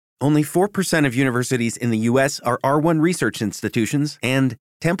Only 4% of universities in the U.S. are R1 research institutions, and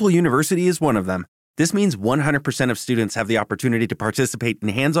Temple University is one of them. This means 100% of students have the opportunity to participate in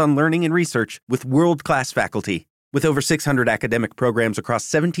hands-on learning and research with world-class faculty. With over 600 academic programs across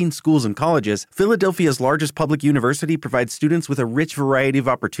 17 schools and colleges, Philadelphia's largest public university provides students with a rich variety of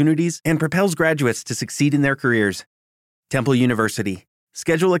opportunities and propels graduates to succeed in their careers. Temple University.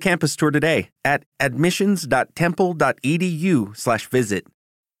 Schedule a campus tour today at admissions.temple.edu/visit.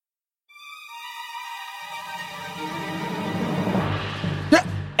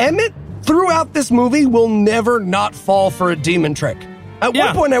 Emmett, throughout this movie, will never not fall for a demon trick. At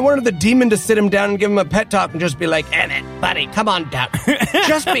one point, I wanted the demon to sit him down and give him a pet talk and just be like, Emmett, buddy, come on down.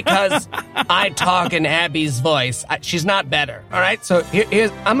 Just because I talk in Abby's voice, she's not better, all right? So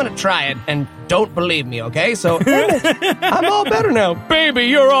here's I'm going to try it, and don't believe me, okay? So, Emmett, I'm all better now. Baby,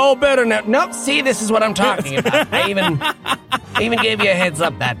 you're all better now. Nope, see, this is what I'm talking about. I even gave you a heads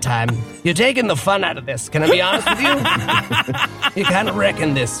up that time. You're taking the fun out of this. Can I be honest with you? You kind of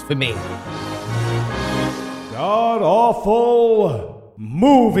wrecking this for me. God-awful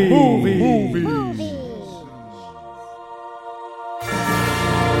movies.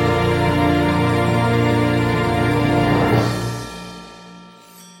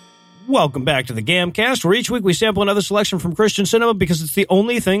 Welcome back to the Gamcast, where each week we sample another selection from Christian cinema because it's the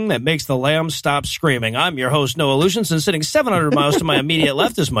only thing that makes the lambs stop screaming. I'm your host, Noah Lucians, and sitting 700 miles to my immediate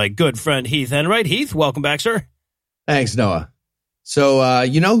left is my good friend Heath Enright. Heath, welcome back, sir. Thanks, Noah. So,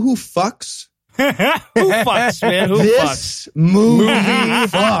 you know who fucks? Who fucks, man? Who this fucks? Movie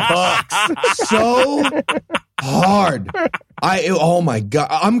fucks so hard. Oh my God.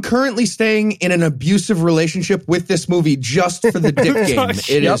 I'm currently staying in an abusive relationship with this movie just for the dick game.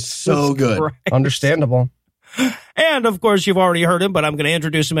 It is so good. Christ. Understandable. And, of course, you've already heard him, but I'm going to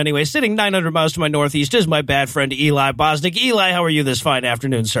introduce him anyway. Sitting 900 miles to my northeast is my bad friend Eli Bosnick. Eli, how are you this fine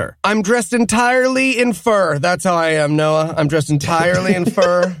afternoon, sir? I'm dressed entirely in fur. That's how I am, Noah. I'm dressed entirely in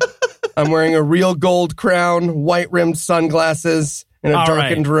fur. I'm wearing a real gold crown, white-rimmed sunglasses in a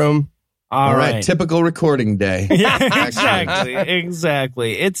darkened room. All right. Typical recording day. Yeah,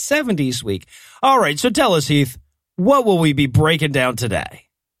 exactly. It's 70s week. All right, so tell us, Heath, what will we be breaking down today?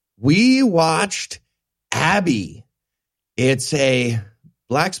 We watched Abby. It's a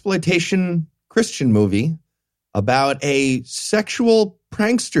blaxploitation Christian movie about a sexual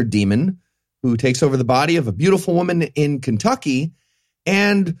prankster demon who takes over the body of a beautiful woman in Kentucky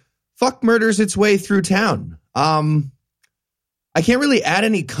and fuck murders its way through town. I can't really add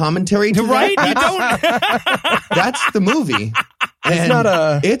any commentary to right? that. You don't. That's the movie. It's not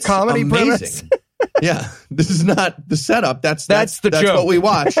a comedy amazing. premise. Yeah, this is not the setup. That's the joke. what we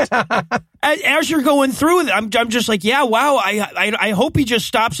watched. As you're going through it, I'm just like, yeah, wow. I hope he just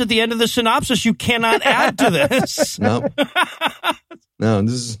stops at the end of the synopsis. You cannot add to this. No,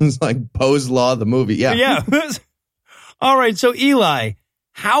 this is like Poe's Law, the movie. Yeah. Yeah. All right. So Eli,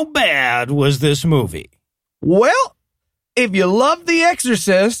 how bad was this movie? Well, if you love The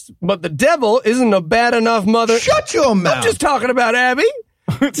Exorcist, but the devil isn't a bad enough mother. Shut your mouth. I'm just talking about Abby.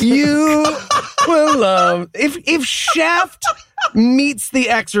 You will love if Shaft meets The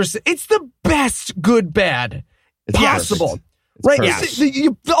Exorcist. It's the best good bad possible. Right? Yes.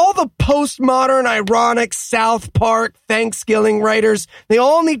 All the postmodern, ironic South Park Thanksgiving writers, they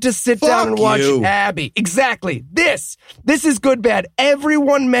all need to sit down and watch Abby. Exactly. This is good bad.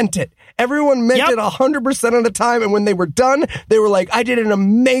 Everyone meant it. Everyone meant it 100% of the time, and when they were done, they were like, I did an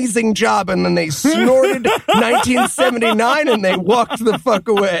amazing job, and then they snorted 1979, and they walked the fuck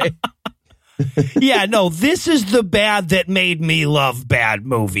away. Yeah, no, this is the bad that made me love bad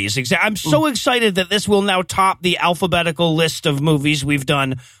movies. I'm so excited that this will now top the alphabetical list of movies we've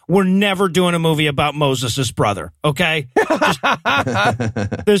done. We're never doing a movie about Moses' brother, okay?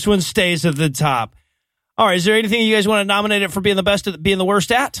 This one stays at the top. All right, is there anything you guys want to nominate it for being the best at being the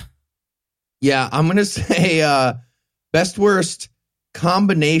worst at? Yeah, I'm going to say best worst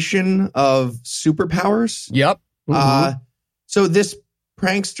combination of superpowers. Yep. So this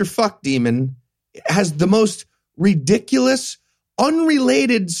prankster fuck demon has the most ridiculous,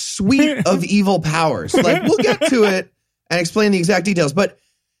 unrelated suite of evil powers. Like, we'll get to it and explain the exact details, but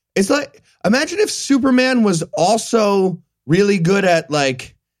it's like, imagine if Superman was also really good at,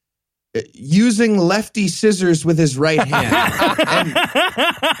 like, using lefty scissors with his right hand.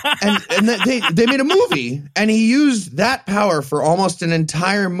 and they made a movie, and he used that power for almost an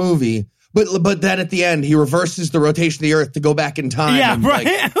entire movie. But then at the end, he reverses the rotation of the earth to go back in time and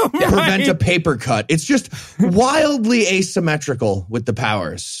prevent a paper cut. It's just wildly asymmetrical with the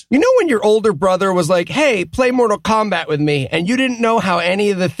powers. You know when your older brother was like, hey, play Mortal Kombat with me, and you didn't know how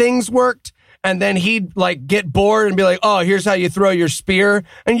any of the things worked? and then he'd like get bored and be like, oh, here's how you throw your spear.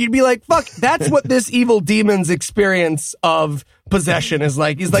 And you'd be like, fuck, that's what this evil demon's experience of possession is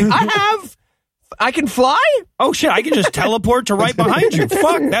like. He's like, I can fly? Oh, shit, I can just teleport to right behind you.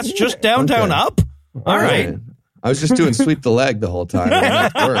 Fuck, that's just downtown up? All right. I was just doing sweep the leg the whole time.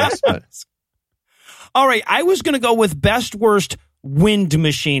 It works, but. All right, I was going to go with best worst wind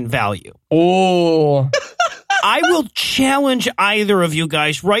machine value. Oh. I will challenge either of you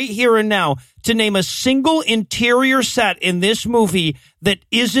guys right here and now to name a single interior set in this movie that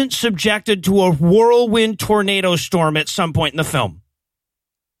isn't subjected to a whirlwind tornado storm at some point in the film.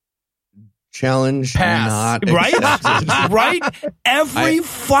 Challenge Pass. not Right? accepted. Right? Every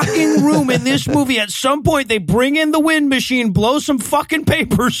fucking room in this movie, at some point, they bring in the wind machine, blow some fucking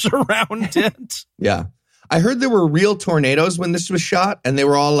papers around it. Yeah. I heard there were real tornadoes when this was shot, and they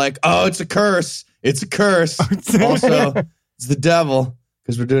were all like, oh, it's a curse. It's a curse. Also, it's the devil,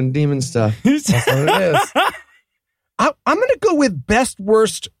 because we're doing demon stuff. That's what it is. I'm going to go with best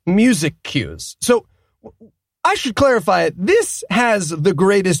worst music cues. So I should clarify it. This has the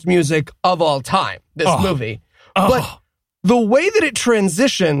greatest music of all time, this movie. But the way that it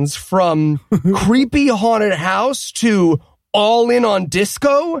transitions from creepy haunted house to all in on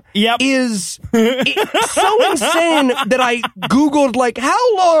disco is so insane that I Googled, like,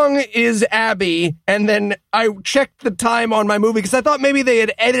 how long is Abby? And then I checked the time on my movie because I thought maybe they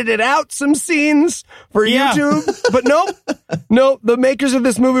had edited out some scenes for YouTube. But nope. The makers of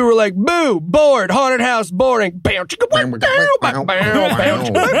this movie were like, boo, bored, haunted house, boring.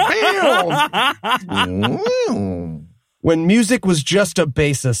 When music was just a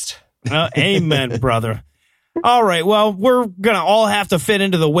bassist. Amen, brother. All right, well, we're going to all have to fit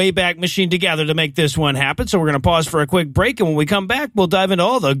into the Wayback Machine together to make this one happen, so we're going to pause for a quick break, and when we come back, we'll dive into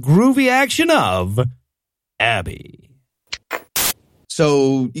all the groovy action of Abby.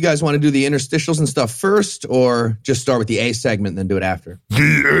 So you guys want to do the interstitials and stuff first, or just start with the A segment and then do it after?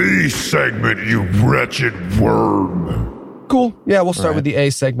 The A segment, you wretched worm. Cool. Yeah, we'll start with the A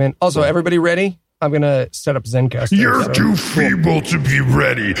segment. Also, everybody ready? I'm going to set up Zencastr. You're too feeble to be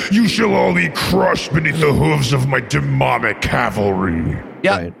ready. You shall all be crushed beneath the hooves of my demonic cavalry.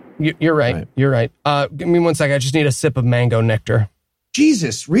 Yeah, Right. You're right. Right. You're right. Give me 1 second. I just need a sip of mango nectar.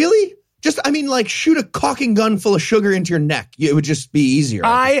 Jesus, really? Shoot a caulking gun full of sugar into your neck. It would just be easier.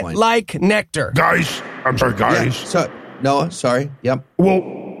 At this I point. like nectar. Guys, I'm sorry, Yeah. guys. So, Noah, sorry. Yep.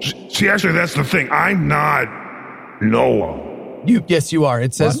 Well, see, actually, that's the thing. I'm not Noah. Yes, you are.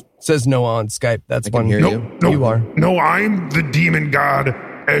 It says Noah on Skype. That's I can one. hear you. You are. No, I'm the demon god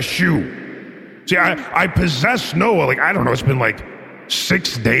Eshu. See, I possess Noah. Like, I don't know, it's been like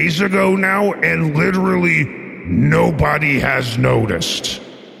 6 days ago now, and literally nobody has noticed.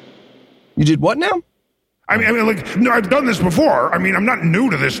 You did what now? I mean, like, no, I've done this before. I mean, I'm not new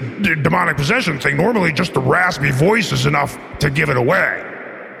to this demonic possession thing. Normally, just the raspy voice is enough to give it away.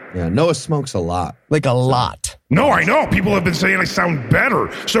 Yeah, Noah smokes a lot. Like a lot. No, I know. People have been saying I sound better.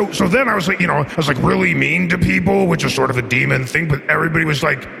 So then I was like, I was like really mean to people, which is sort of a demon thing, but everybody was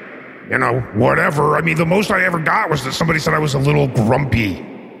like, whatever. I mean, the most I ever got was that somebody said I was a little grumpy.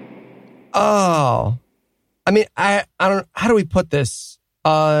 Oh. I mean, I don't, how do we put this?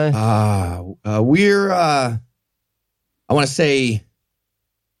 We're, I want to say,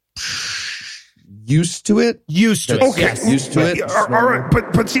 used to it. Used to it. That's- Okay. yes, used to it. All right,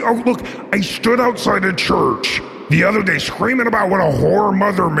 but see, look, I stood outside a church the other day screaming about what a whore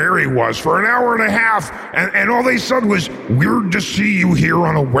Mother Mary was for an hour and a half, and all they said was, weird to see you here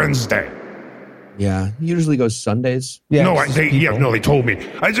on a Wednesday. Yeah, he usually goes Sundays. Yeah. No, they told me.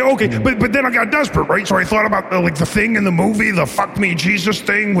 I said, okay, but then I got desperate, right? So I thought about the thing in the movie, the fuck me Jesus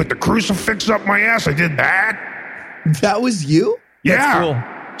thing with the crucifix up my ass. I did that. That was you?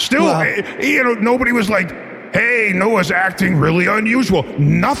 Yeah. Still, Wow. nobody was like, hey, Noah's acting really unusual.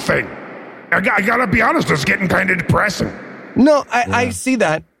 Nothing. I gotta be honest, it's getting kind of depressing. No, I see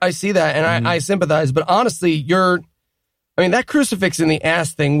that. And I sympathize. But honestly, that crucifix in the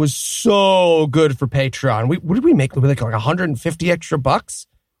ass thing was so good for Patreon. What did we make? Like 150 extra bucks?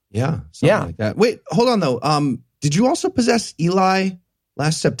 Yeah, something like that. Wait, hold on though. Did you also possess Eli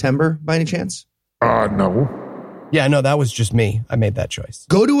last September by any chance? No. Yeah, no, that was just me. I made that choice.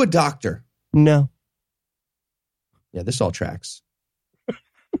 Go to a doctor. No. Yeah, this all tracks.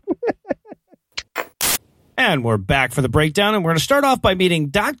 And we're back for the breakdown, and we're going to start off by meeting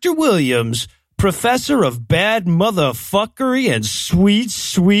Dr. Williams, professor of bad motherfuckery and sweet,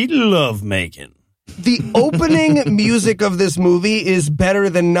 sweet lovemaking. The opening music of this movie is better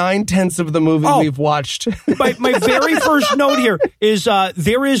than 9/10 of the movie we've watched. My very first note here is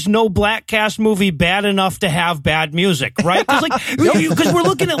there is no black cast movie bad enough to have bad music, right? Because we're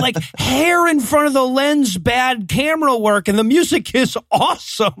looking at like hair in front of the lens, bad camera work, and the music is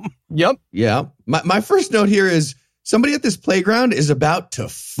awesome. Yep. Yeah. My first note here is somebody at this playground is about to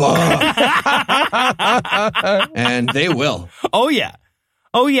fuck. And they will. Oh, yeah.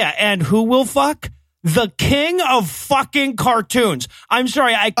 Oh, yeah. And who will fuck? The king of fucking cartoons. I'm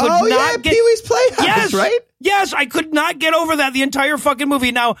sorry, I could not get... Pee-wee's Playhouse, yes, right? Yes, I could not get over that the entire fucking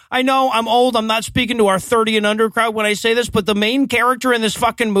movie. Now, I know I'm old. I'm not speaking to our 30 and under crowd when I say this, but the main character in this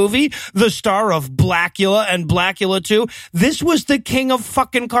fucking movie, the star of Blackula and Blackula 2, this was the king of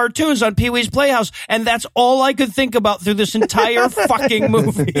fucking cartoons on Pee-wee's Playhouse, and that's all I could think about through this entire fucking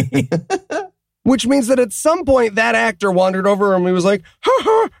movie. Which means that at some point that actor wandered over and he was like,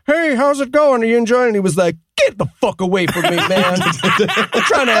 hey, how's it going? Are you enjoying it? And he was like, get the fuck away from me, man. I'm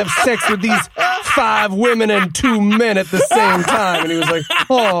trying to have sex with these 5 women and 2 men at the same time. And he was like,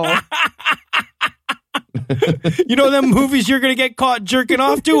 oh. You know them movies you're going to get caught jerking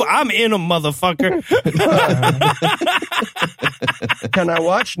off to? I'm in them, motherfucker. Can I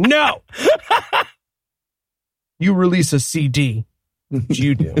watch? No. You release a CD.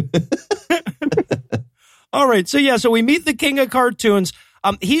 You do. All right. So we meet the king of cartoons.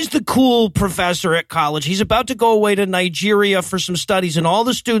 He's the cool professor at college. He's about to go away to Nigeria for some studies, and all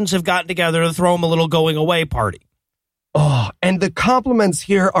the students have gotten together to throw him a little going away party. Oh, and the compliments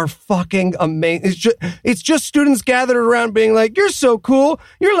here are fucking amazing. It's just students gathered around being like, you're so cool.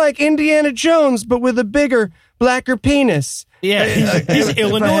 You're like Indiana Jones, but with a bigger, blacker penis. Yeah, he's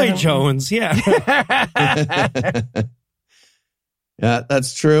Illinois Jones. Yeah. Yeah,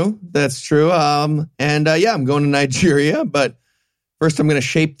 that's true. That's true. I'm going to Nigeria, but first I'm going to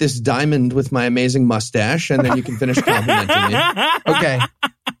shape this diamond with my amazing mustache, and then you can finish complimenting me. Okay.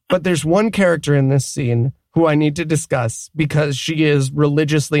 But there's one character in this scene who I need to discuss because she is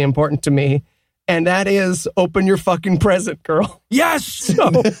religiously important to me, and that is open your fucking present, girl. Yes!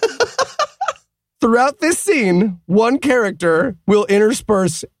 So, throughout this scene, one character will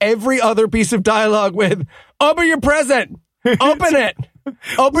intersperse every other piece of dialogue with, open your present! Open it!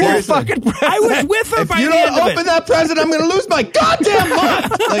 Open your fucking present! I was with her by the end of it. If you don't open that present, I'm going to lose my goddamn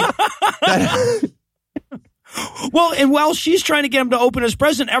mind! Well, and while she's trying to get him to open his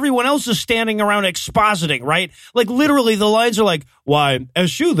present, everyone else is standing around expositing, right? Like, literally, the lines are like, why,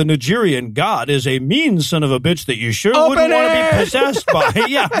 Eshu, the Nigerian god, is a mean son of a bitch that you sure wouldn't want to be possessed by.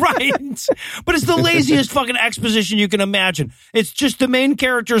 Yeah, right. But it's the laziest fucking exposition you can imagine. It's just the main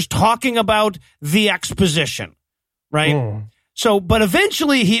characters talking about the exposition. Right? So, but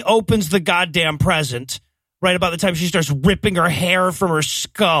eventually he opens the goddamn present right about the time she starts ripping her hair from her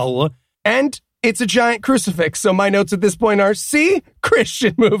skull. And it's a giant crucifix. So my notes at this point are, see?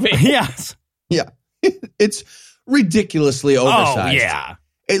 Christian movie. Yes. Yeah. It's ridiculously oversized. Oh, yeah.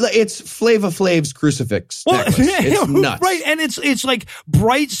 It's Flava Flav's crucifix necklace. It's nuts. Right. And it's like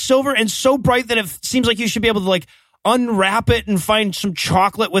bright silver and so bright that it seems like you should be able to like unwrap it and find some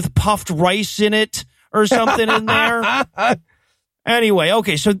chocolate with puffed rice in it. Or something in there. Anyway,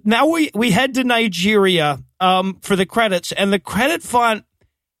 okay, so now we head to Nigeria for the credits, and the credit font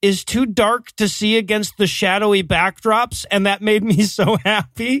is too dark to see against the shadowy backdrops, and that made me so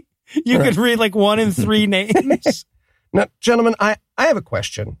happy. You could read like 1 in 3 names. Now, gentlemen, I have a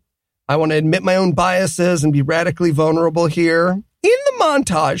question. I want to admit my own biases and be radically vulnerable here. In the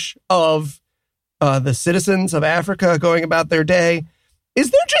montage of the citizens of Africa going about their day, is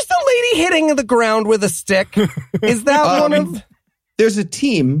there just a lady hitting the ground with a stick? Is that one of... There's a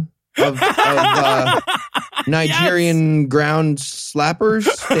team of Nigerian ground slappers.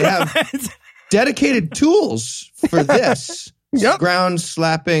 They have dedicated tools for this. Yep. Ground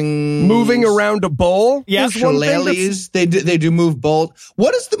slapping. Moving around a bowl? Yeah. Shillelaghs. They do move bolt.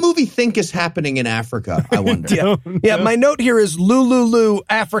 What does the movie think is happening in Africa, I wonder? Yeah, my note here is Lulu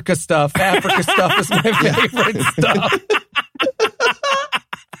Africa stuff. Africa stuff is my favorite stuff.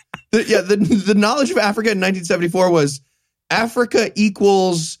 The knowledge of Africa in 1974 was Africa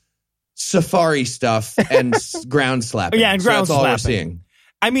equals safari stuff and ground slapping. Yeah, and ground so that's all slapping. we're seeing.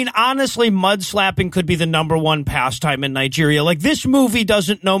 I mean, honestly, mud slapping could be the #1 pastime in Nigeria. Like, this movie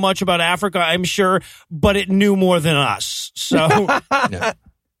doesn't know much about Africa, I'm sure, but it knew more than us. So,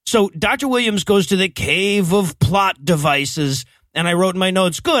 So Dr. Williams goes to the cave of plot devices, and I wrote in my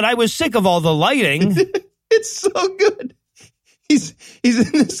notes, good, I was sick of all the lighting. It's so good. He's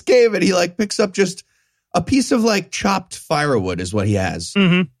in this cave and he like picks up just a piece of like chopped firewood is what he has.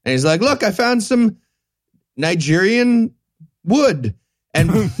 Mm-hmm. And he's like, look, I found some Nigerian wood. And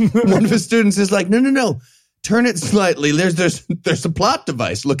one of his students is like, no. Turn it slightly. There's a plot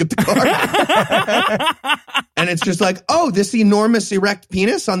device. Look at the card. And it's just like, oh, this enormous erect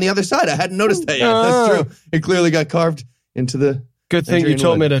penis on the other side. I hadn't noticed that yet. That's true. It clearly got carved into the... Good thing you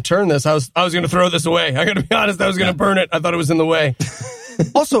told me to turn this. I was going to throw this away. I got to be honest. I was going to burn it. I thought it was in the way.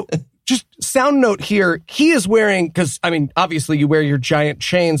 Also, just sound note here. He is wearing, because, I mean, obviously you wear your giant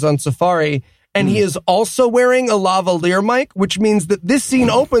chains on safari, and he is also wearing a lavalier mic, which means that this scene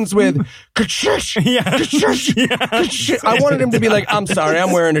opens with ka-shish, ka-shish, ka-shish. I wanted him to be like, I'm sorry,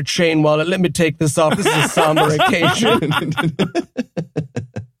 I'm wearing a chain wallet. Let me take this off. This is a somber occasion.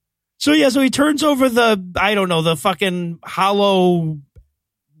 So he turns over the fucking hollow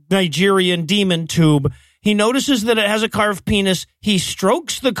Nigerian demon tube. He notices that it has a carved penis. He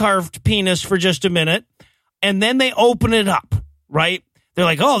strokes the carved penis for just a minute, and then they open it up, right? They're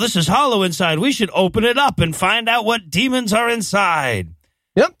like, oh, this is hollow inside. We should open it up and find out what demons are inside.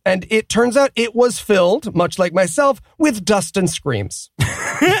 Yep, and it turns out it was filled, much like myself, with dust and screams.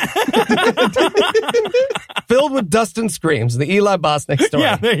 Filled with dust and screams, the Eli Bosnick story.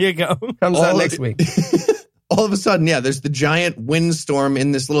 Yeah, there you go. Comes out next week. All of a sudden, there's the giant windstorm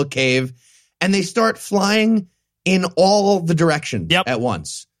in this little cave, and they start flying in all the directions at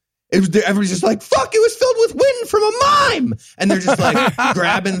once. Everybody's just like, fuck, it was filled with wind from a mime. And they're just like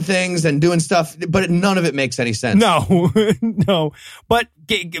grabbing things and doing stuff, but none of it makes any sense. No. But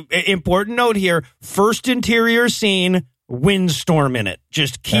important note here, first interior scene, windstorm in it.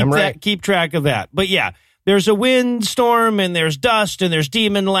 Just keep track of that. But yeah, there's a windstorm and there's dust and there's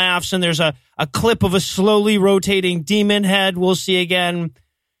demon laughs and there's a clip of a slowly rotating demon head we'll see again.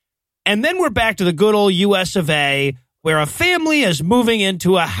 And then we're back to the good old US of A, where a family is moving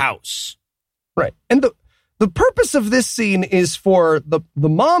into a house. Right. And the purpose of this scene is for the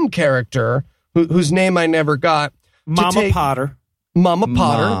mom character, whose name I never got. Mama Potter.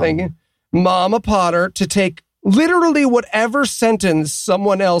 Thank you. Mama Potter to take literally whatever sentence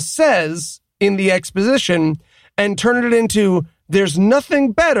someone else says in the exposition and turn it into, there's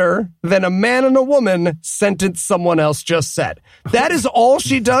nothing better than a man and a woman sentence someone else just said. That is all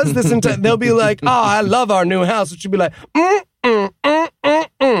she does this entire. They'll be like, oh, I love our new house. And she'll be like,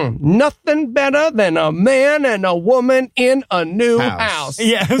 nothing better than a man and a woman in a new house.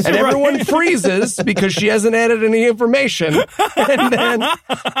 Yes, and everyone freezes because she hasn't added any information. And then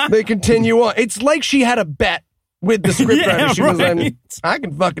they continue on. It's like she had a bet with the scriptwriter. She was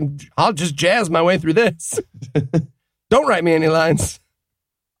like, I'll just jazz my way through this. Don't write me any lines.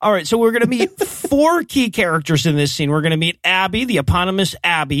 All right, so we're going to meet 4 key characters in this scene. We're going to meet Abby, the eponymous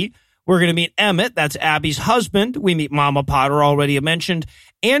Abby. We're going to meet Emmett. That's Abby's husband. We meet Mama Potter, already mentioned.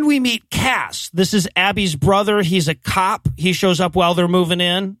 And we meet Cass. This is Abby's brother. He's a cop. He shows up while they're moving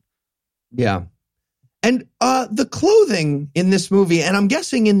in. Yeah. And the clothing in this movie, and I'm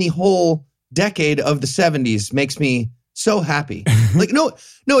guessing in the whole decade of the 70s, makes me so happy. Like, no,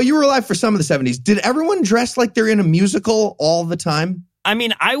 you were alive for some of the 70s. Did everyone dress like they're in a musical all the time? I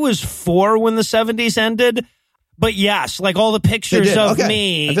mean, I was 4 when the 70s ended, but yes, like all the pictures of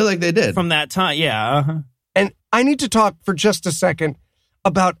me. I feel like they did. From that time, yeah. Uh-huh. And I need to talk for just a second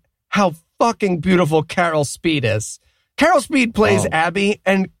about how fucking beautiful Carol Speed is. Carol Speed plays Abby,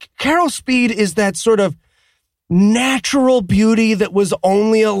 and Carol Speed is that sort of natural beauty that was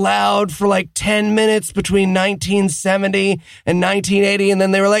only allowed for like 10 minutes between 1970 and 1980. And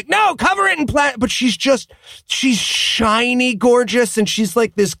then they were like, no, cover it in but she's shiny, gorgeous. And she's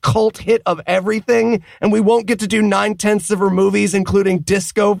like this cult hit of everything. And we won't get to do 9/10 of her movies, including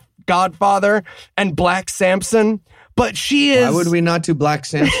Disco Godfather and Black Samson. But she is... Why would we not do Black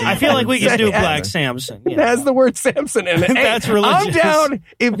Samson? I feel like we could do Black Samson. It has the word Samson in it. Hey, that's religious. I'm down.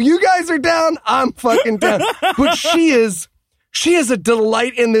 If you guys are down, I'm fucking down. But she is a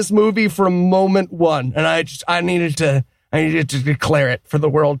delight in this movie from moment one. And I needed to declare it for the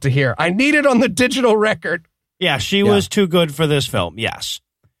world to hear. I need it on the digital record. Yeah, she was too good for this film. Yes.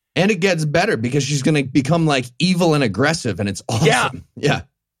 And it gets better because she's going to become like evil and aggressive, and it's awesome.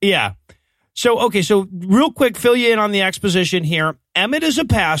 Yeah. So real quick, fill you in on the exposition here. Emmett is a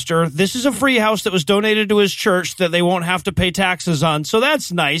pastor. This is a free house that was donated to his church that they won't have to pay taxes on. So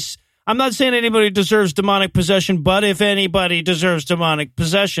that's nice. I'm not saying anybody deserves demonic possession, but if anybody deserves demonic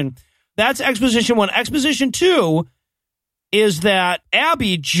possession, that's exposition 1. Exposition 2 is that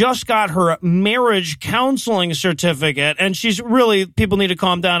Abby just got her marriage counseling certificate, and she's really, people need to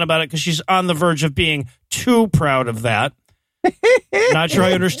calm down about it because she's on the verge of being too proud of that. Not sure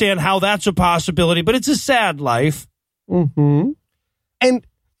I understand how that's a possibility, but it's a sad life. Mm-hmm. And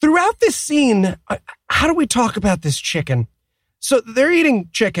throughout this scene, how do we talk about this chicken? So they're eating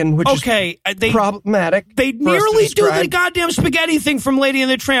chicken, which is problematic. They nearly do the goddamn spaghetti thing from Lady and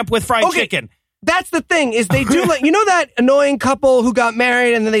the Tramp with fried chicken. That's the thing, is they do like, you know that annoying couple who got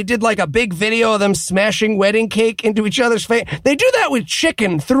married and then they did like a big video of them smashing wedding cake into each other's face? They do that with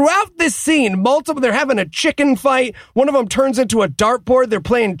chicken throughout this scene. They're having a chicken fight. One of them turns into a dartboard. They're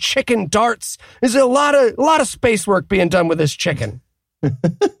playing chicken darts. There's a lot of space work being done with this chicken.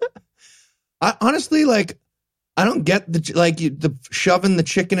 I honestly, like, I don't get the shoving the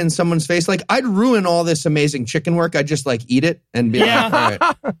chicken in someone's face. Like, I'd ruin all this amazing chicken work. I'd just like eat it and be like, all right,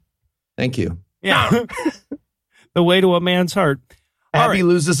 thank you. Yeah. The way to a man's heart. Abby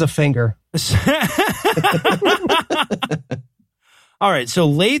loses a finger. All right. So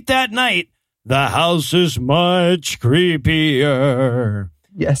late that night, the house is much creepier.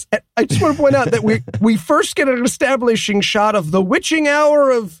 Yes. I just want to point out that we first get an establishing shot of the witching hour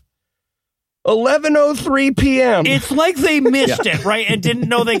of 11:03 p.m. It's like they missed it, right? And didn't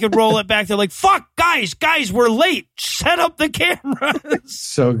know they could roll it back. They're like, fuck, guys, we're late. Set up the cameras.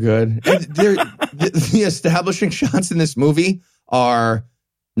 So good. And the establishing shots in this movie are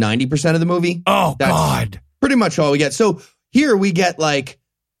 90% of the movie. Oh, that's God. Pretty much all we get. So here we get like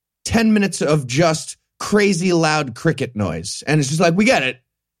 10 minutes of just crazy loud cricket noise. And it's just like, we get it.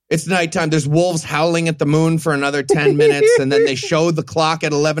 It's nighttime. There's wolves howling at the moon for another 10 minutes. And then they show the clock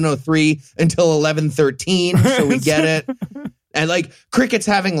at 11:03 until 11:13. So we get it. And like crickets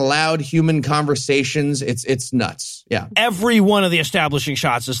having loud human conversations. It's nuts. Yeah. Every one of the establishing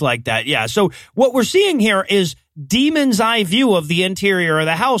shots is like that. Yeah. So what we're seeing here is demon's eye view of the interior of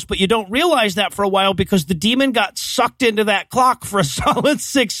the house, but you don't realize that for a while because the demon got sucked into that clock for a solid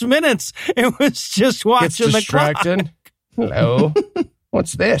 6 minutes. It was just watching the clock. Hello.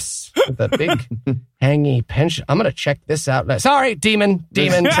 What's this? The big hangy pension. I'm going to check this out. Sorry, demon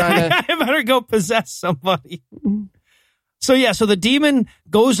trying to... I better go possess somebody. So the demon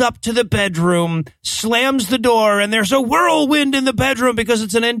goes up to the bedroom, slams the door, and there's a whirlwind in the bedroom because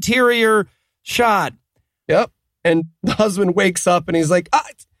it's an interior shot. Yep. And the husband wakes up and he's like,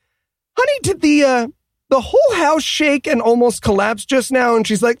 honey, did the whole house shake and almost collapse just now? And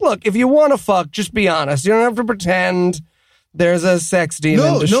she's like, look, if you want to fuck, just be honest. You don't have to pretend. There's a sex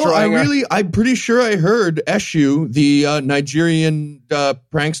demon destroying I'm pretty sure I heard Eshu, the Nigerian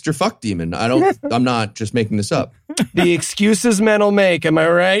prankster fuck demon. I'm not just making this up. The excuses men will make, am I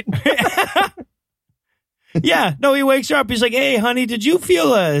right? Yeah, no, he wakes her up. He's like, hey, honey, did you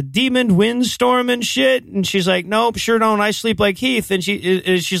feel a demon windstorm and shit? And she's like, nope, sure don't. I sleep like Heath. And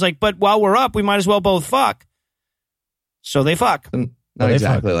she's like, but while we're up, we might as well both fuck. So they fuck. Not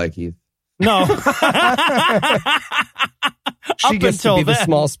exactly like Heath. No. She gets to be the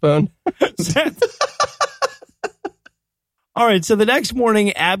small spoon. All right, so the next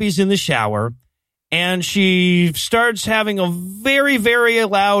morning, Abby's in the shower, and she starts having a very, very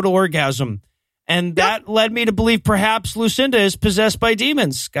loud orgasm. And that led me to believe perhaps Lucinda is possessed by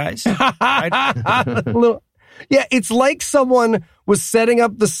demons, guys. Yeah, it's like someone was setting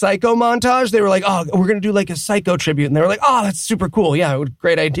up the Psycho montage. They were like, oh, we're going to do like a Psycho tribute. And they were like, oh, that's super cool. Yeah,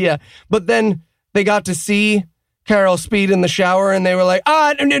 great idea. But then they got to see Carol Speed in the shower and they were like,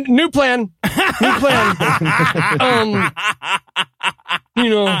 new plan. New plan.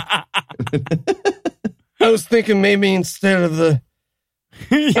 I was thinking maybe instead of the...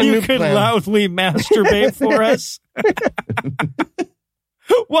 you could loudly masturbate for us.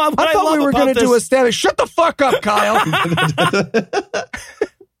 Well, I thought we were going to do a status. Shut the fuck up, Kyle.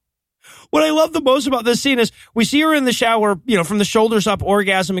 What I love the most about this scene is we see her in the shower, from the shoulders up,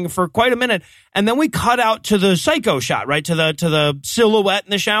 orgasming for quite a minute, and then we cut out to the Psycho shot, right, to the silhouette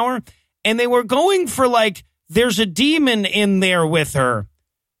in the shower, and they were going for like there's a demon in there with her,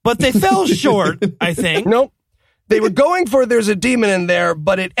 but they fell short. I think. Nope. They were going for there's a demon in there,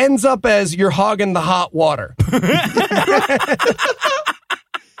 but it ends up as you're hogging the hot water.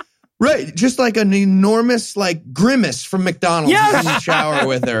 Right, just like an enormous grimace from McDonald's in the shower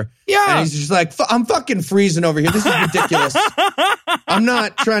with her. Yeah. And he's just like, I'm fucking freezing over here. This is ridiculous. I'm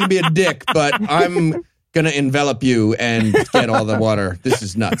not trying to be a dick, but I'm going to envelop you and get all the water. This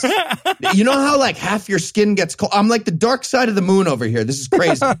is nuts. You know how half your skin gets cold? I'm like the dark side of the moon over here. This is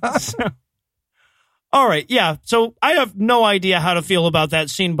crazy. All right, yeah. So I have no idea how to feel about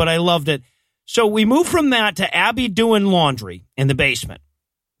that scene, but I loved it. So we move from that to Abby doing laundry in the basement.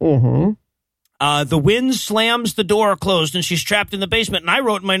 Mm-hmm. The wind slams the door closed and she's trapped in the basement. And I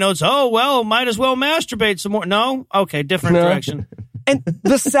wrote in my notes, oh, well, might as well masturbate some more. No? Okay, different direction. And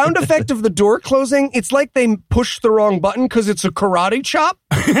the sound effect of the door closing, it's like they pushed the wrong button because it's a karate chop.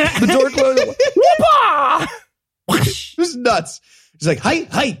 The door closes. Whoopah! This is nuts. He's like,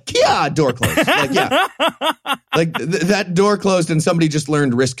 hi, Kia, door closed. Like, yeah. Like that door closed and somebody just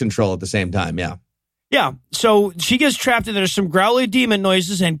learned wrist control at the same time. Yeah. Yeah. So she gets trapped and there's some growly demon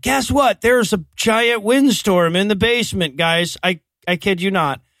noises. And guess what? There's a giant windstorm in the basement, guys. I kid you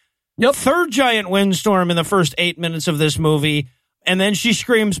not. Yep. Third giant windstorm in the first 8 minutes of this movie. And then she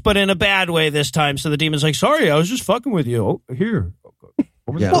screams, but in a bad way this time. So the demon's like, sorry, I was just fucking with you. Oh, here.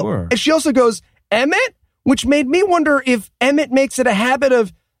 Over the door. And she also goes, Emmett? Which made me wonder if Emmett makes it a habit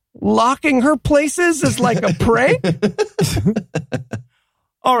of locking her places as like a prank.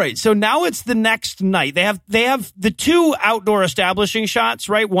 All right. So now it's the next night. They have the two outdoor establishing shots,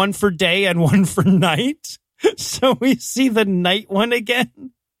 right? One for day and one for night. So we see the night one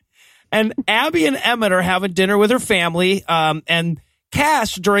again. And Abby and Emmett are having dinner with her family. And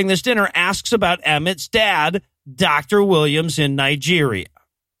Cass, during this dinner, asks about Emmett's dad, Dr. Williams in Nigeria.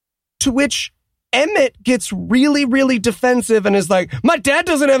 To which Emmett gets really, really defensive and is like, my dad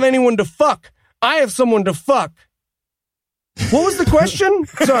doesn't have anyone to fuck. I have someone to fuck. What was the question?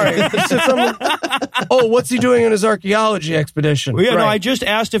 Sorry. What's he doing in his archaeology expedition? Well, yeah, no, I just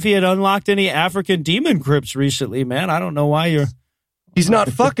asked if he had unlocked any African demon crypts recently, man. I don't know why you're... He's not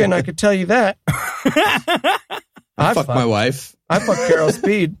fucking, I could tell you that. I fuck my wife. I fuck Carol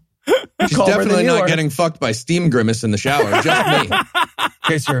Speed. She's definitely not getting fucked by Steam Grimace in the shower. Just me. In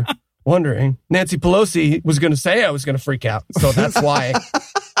case you're wondering. Nancy Pelosi was going to say I was going to freak out. So that's why.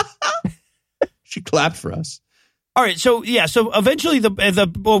 She clapped for us. All right, so eventually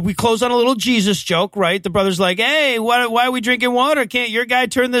we close on a little Jesus joke, right? The brother's like, hey, why are we drinking water? Can't your guy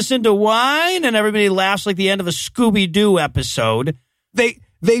turn this into wine? And everybody laughs like the end of a Scooby-Doo episode.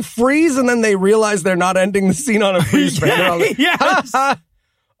 They freeze and then they realize they're not ending the scene on a freeze frame. Yeah, like, yes.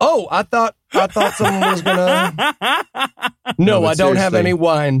 Oh, I thought someone was gonna. No, I don't have any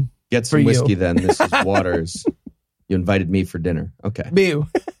wine. Get some whiskey then. This is Waters. You invited me for dinner. Okay. Boo.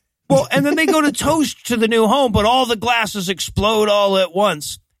 Well, and then they go to toast to the new home, but all the glasses explode all at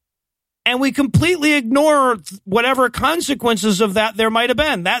once. And we completely ignore whatever consequences of that there might have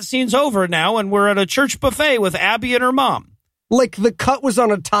been. That scene's over now, and we're at a church buffet with Abby and her mom. Like the cut was on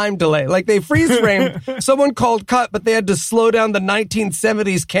a time delay. Like they freeze framed, someone called cut, but they had to slow down the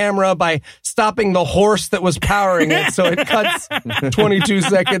 1970s camera by stopping the horse that was powering it. So it cuts 22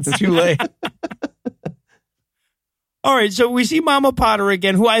 seconds too late. All right, so we see Mama Potter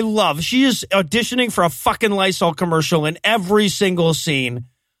again, who I love. She is auditioning for a fucking Lysol commercial in every single scene.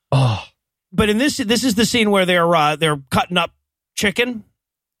 Oh, but in this is the scene where they're cutting up chicken.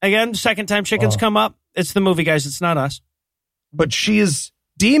 Again, second time chickens come up. It's the movie, guys. It's not us. But she is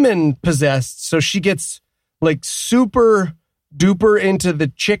demon possessed, so she gets like super duper into the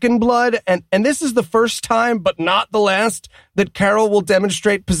chicken blood. And this is the first time, but not the last, that Carol will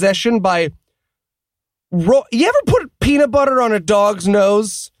demonstrate possession by... You ever put peanut butter on a dog's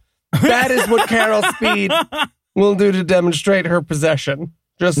nose? That is what Carol Speed will do to demonstrate her possession.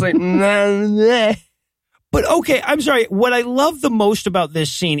 Just like... But okay, I'm sorry. What I love the most about this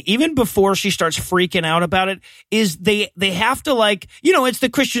scene, even before she starts freaking out about it, is they have to, like, you know, it's the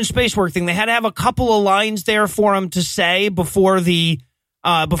Christian Spacework thing. They had to have a couple of lines there for him to say before the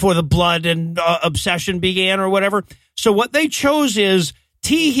blood and obsession began or whatever. So what they chose is,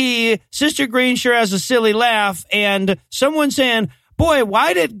 tee-hee, Sister Green sure has a silly laugh, and someone saying, boy,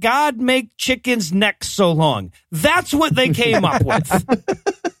 why did God make chickens' necks so long? That's what they came up with.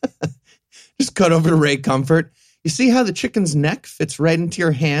 Just cut over to Ray Comfort. You see how the chicken's neck fits right into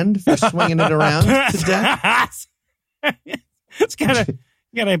your hand for swinging it around to death? It's you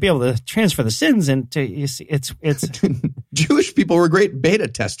gotta be able to transfer the sins into, you see, it's Jewish people were great beta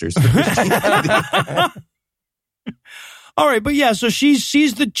testers for Christianity. All right, but yeah, so she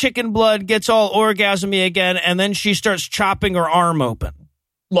sees the chicken blood, gets all orgasmy again, and then she starts chopping her arm open.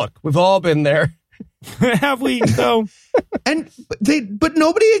 Look, we've all been there. Have we, though? But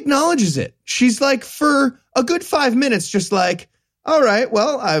nobody acknowledges it. She's like, for a good 5 minutes, just like, all right,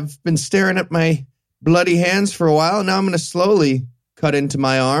 well, I've been staring at my bloody hands for a while. Now I'm going to slowly cut into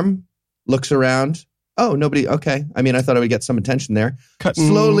my arm. Looks around. Oh, nobody. Okay. I mean, I thought I would get some attention there.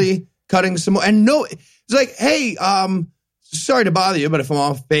 Slowly cutting some more. And no, it's like, hey, sorry to bother you, but if I'm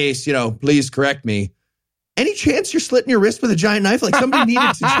off base, please correct me. Any chance you're slitting your wrist with a giant knife? Like somebody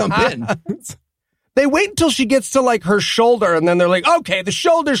needed to jump in. They wait until she gets to like her shoulder, and then they're like, okay, the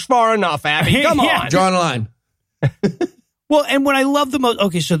shoulder's far enough, Abby. Come on. Drawing a line. Well, and what I love the most,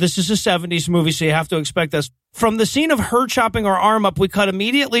 okay, so this is a 70s movie, so you have to expect this. From the scene of her chopping her arm up, we cut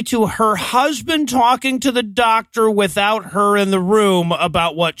immediately to her husband talking to the doctor without her in the room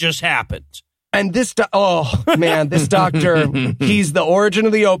about what just happened. And this doctor, he's the origin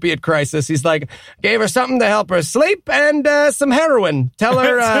of the opiate crisis. He's like, gave her something to help her sleep and some heroin. Tell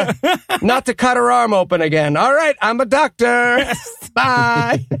her not to cut her arm open again. All right, I'm a doctor.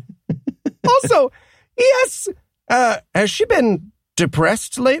 Bye. Also, yes, has she been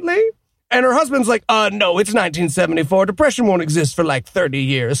depressed lately? And her husband's like, no, it's 1974. Depression won't exist for like 30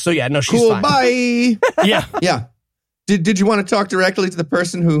 years. So yeah, no, she's cool, fine. Bye. Yeah. Yeah. Did you want to talk directly to the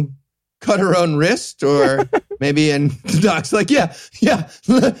person who cut her own wrist, or maybe? And the doc's like, yeah.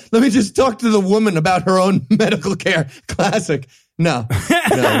 Let me just talk to the woman about her own medical care. Classic. No,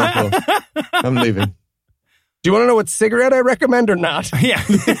 cool. I'm leaving. Do you want to know what cigarette I recommend or not? Yeah.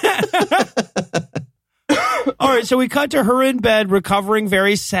 All right, so we cut to her in bed, recovering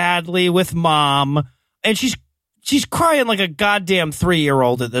very sadly with mom, and she's crying like a goddamn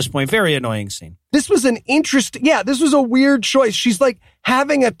 3-year-old at this point. Very annoying scene. This was this was a weird choice. She's like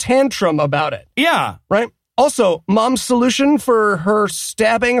having a tantrum about it. Yeah. Right? Also, mom's solution for her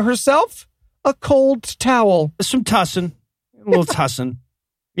stabbing herself? A cold towel. Some tussin. A little tussin.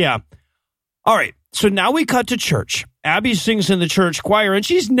 Yeah. All right, so now we cut to church. Abby sings in the church choir, and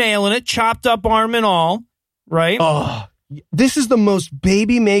she's nailing it, chopped up arm and all, right? Oh, this is the most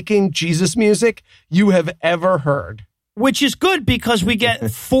baby-making Jesus music you have ever heard. Which is good because we get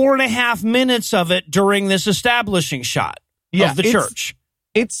 4.5 minutes of it during this establishing shot of the church.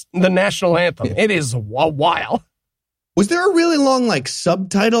 It's the national anthem. Yeah. It is a while. Was there a really long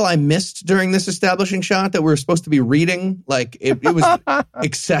subtitle I missed during this establishing shot that we were supposed to be reading? It was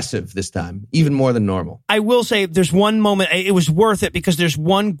excessive this time, even more than normal. I will say there's one moment, it was worth it because there's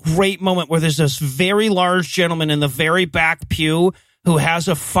one great moment where there's this very large gentleman in the very back pew who has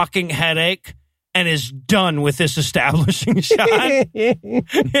a fucking headache and is done with this establishing shot.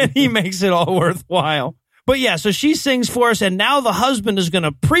 And he makes it all worthwhile. But yeah, so she sings for us, and now the husband is going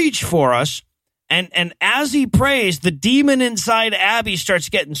to preach for us. And as he prays, the demon inside Abby starts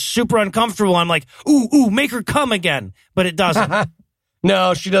getting super uncomfortable. I'm like, ooh, make her come again. But it doesn't.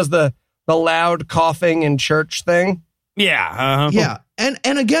 No, she does the loud coughing in church thing. Yeah. Yeah. And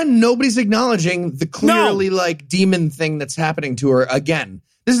again, nobody's acknowledging the clearly demon thing that's happening to her again.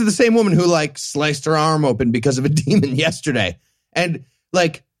 This is the same woman who sliced her arm open because of a demon yesterday. And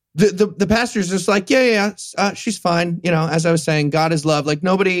the pastor's just like, yeah, she's fine. As I was saying, God is love.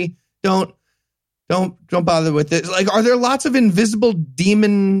 Nobody, don't bother with it. Are there lots of invisible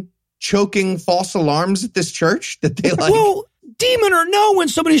demon choking false alarms at this church that they Well, demon or no, when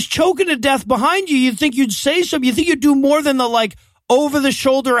somebody's choking to death behind you, you'd think you'd say something. You think you'd do more than the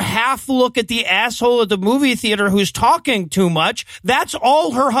over-the-shoulder half look at the asshole at the movie theater who's talking too much. That's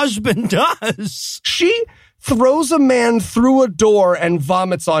all her husband does. She throws a man through a door and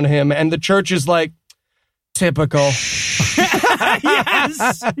vomits on him, and the church is like, typical.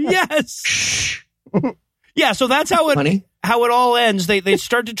 Yes. Yeah, so that's how it all ends. They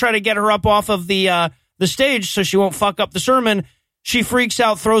start to try to get her up off of the stage so she won't fuck up the sermon. She freaks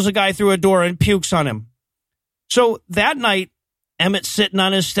out, throws a guy through a door, and pukes on him. So that night, Emmett's sitting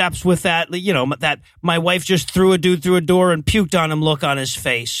on his steps with that my wife just threw a dude through a door and puked on him look on his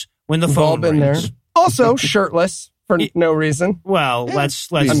face when the phone rings. There. Also shirtless for no reason. Well, let's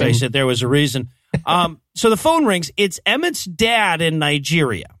face it, there was a reason. So the phone rings. It's Emmett's dad in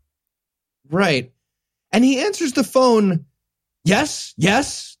Nigeria. Right. And he answers the phone, yes.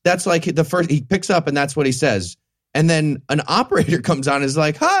 That's the first, he picks up and that's what he says. And then an operator comes on and is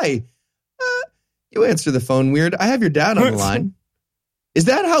like, hi, you answer the phone weird. I have your dad on the line. Is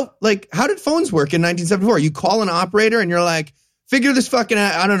that how did phones work in 1974? You call an operator and you're like, figure this fucking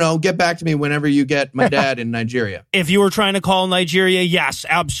out. I don't know. Get back to me whenever you get my dad in Nigeria. If you were trying to call Nigeria, yes,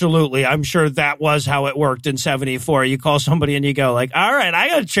 absolutely. I'm sure that was how it worked in 74. You call somebody and you go all right, I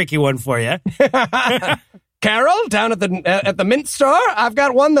got a tricky one for you. Carol, down at the mint store, I've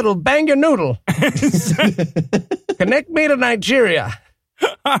got one that'll bang your noodle. Connect me to Nigeria.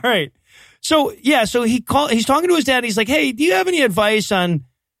 All right. So, yeah, he's talking to his dad. He's like, hey, do you have any advice on,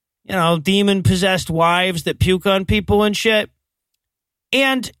 demon-possessed wives that puke on people and shit?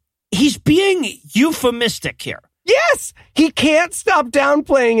 And he's being euphemistic here. Yes, he can't stop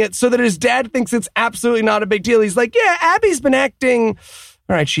downplaying it so that his dad thinks it's absolutely not a big deal. He's like, yeah, Abby's been acting,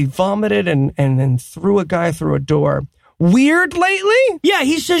 all right, she vomited and then threw a guy through a door. Weird lately? Yeah,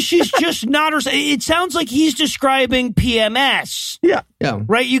 he says she's just not her. It sounds like he's describing PMS. Yeah.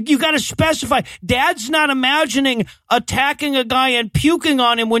 Right? You got to specify. Dad's not imagining attacking a guy and puking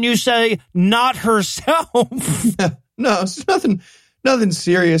on him when you say not herself. No, it's nothing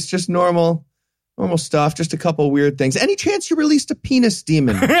serious, just normal stuff, just a couple weird things. Any chance you released a penis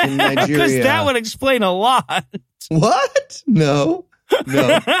demon in Nigeria? Because that would explain a lot. What? No.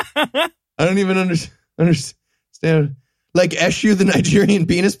 I don't even understand. Like Eshu, the Nigerian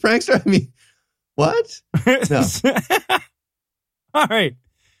penis prankster? I mean, what? No. All right.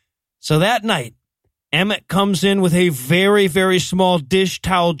 So that night, Emmett comes in with a very, very small dish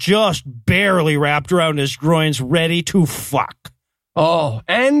towel just barely wrapped around his groins, ready to fuck. Oh,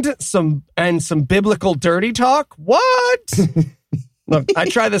 and some biblical dirty talk? What? Look, I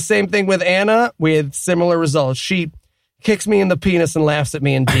try the same thing with Anna with similar results. She kicks me in the penis and laughs at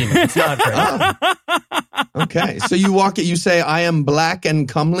me in demon. It's not great. Oh. Okay. So you say, I am black and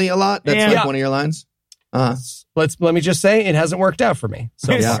comely a lot? That's like one of your lines? Let me just say, it hasn't worked out for me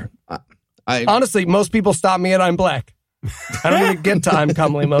so far. Honestly, most people stop me at I'm black. I don't even get to I'm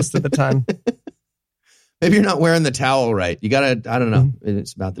comely most of the time. Maybe you're not wearing the towel right. You gotta, I don't know.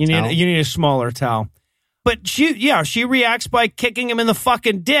 It's about the towel. You need a smaller towel. But she reacts by kicking him in the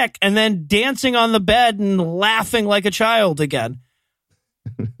fucking dick and then dancing on the bed and laughing like a child again.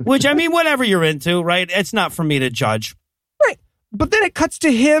 Which, I mean, whatever you're into, right? It's not for me to judge. Right. But then it cuts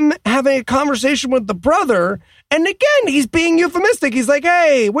to him having a conversation with the brother. And again, he's being euphemistic. He's like,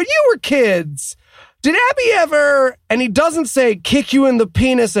 hey, when you were kids, did Abby ever, and he doesn't say kick you in the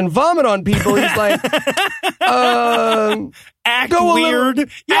penis and vomit on people. He's like, act weird.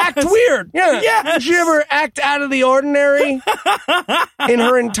 Act weird. Yeah. Yes. Did she ever act out of the ordinary in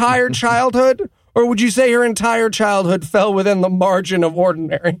her entire childhood? Or would you say her entire childhood fell within the margin of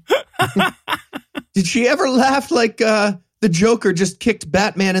ordinary? Did she ever laugh like the Joker just kicked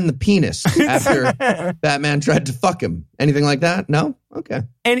Batman in the penis after Batman tried to fuck him? Anything like that? No? Okay.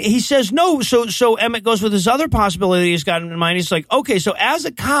 And he says no. So Emmett goes with his other possibility he's got in mind. He's like, okay, so as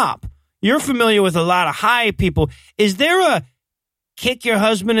a cop, you're familiar with a lot of high people. Is there a kick your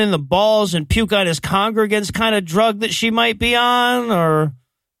husband in the balls and puke on his congregants kind of drug that she might be on? Or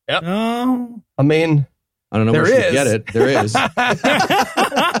yep. No? I mean, I don't know where she get it. There is.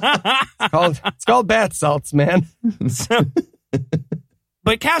 It's called bath salts, man.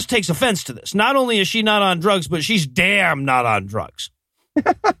 But Cass takes offense to this. Not only is she not on drugs, but she's damn not on drugs.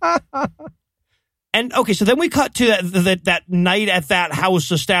 And okay, so then we cut to that night at that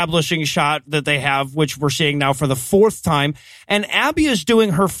house establishing shot that they have, which we're seeing now for the fourth time. And Abby is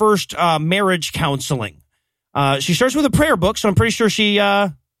doing her first marriage counseling. She starts with a prayer book, so I'm pretty sure she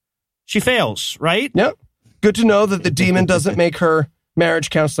fails, right? Yep. Good to know that the demon doesn't make her marriage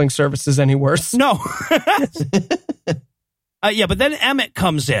counseling services any worse. No. Yeah, but then Emmett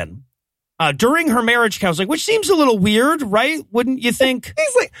comes in during her marriage counseling, which seems a little weird, right? Wouldn't you think?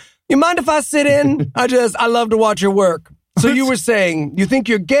 He's like, you mind if I sit in? I love to watch your work. So you were saying you think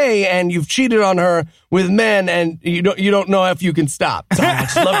you're gay and you've cheated on her with men and you don't know if you can stop. So I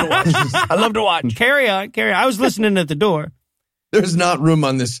just love to watch. I love to watch. Carry on. I was listening at the door. There's not room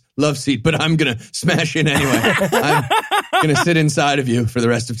on this love seat, but I'm going to smash in anyway. I'm going to sit inside of you for the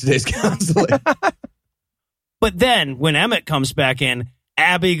rest of today's counseling. But then when Emmett comes back in,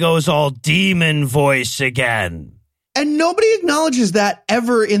 Abby goes all demon voice again. And nobody acknowledges that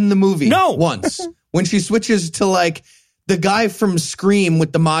ever in the movie. No. Once. When she switches to like the guy from Scream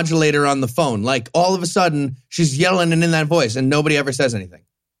with the modulator on the phone. Like all of a sudden she's yelling and in that voice and nobody ever says anything.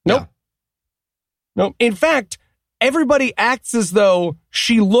 Nope. Yeah. Nope. In fact, everybody acts as though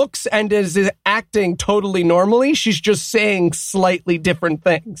she looks and is acting totally normally. She's just saying slightly different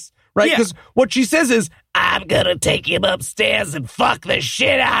things, right? Because what she says is, I'm going to take him upstairs and fuck the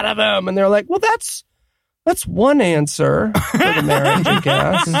shit out of him. And they're like, well, that's one answer for the marriage, I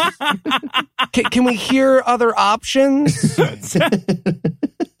guess. Can we hear other options?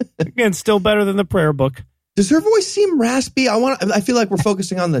 Again, still better than the prayer book. Does her voice seem raspy? I feel like we're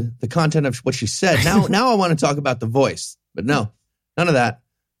focusing on the content of what she said. Now I want to talk about the voice, but no, none of that.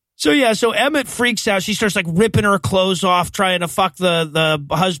 So Emmett freaks out. She starts like ripping her clothes off, trying to fuck the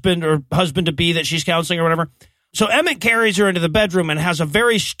husband or husband-to-be that she's counseling or whatever. So Emmett carries her into the bedroom and has a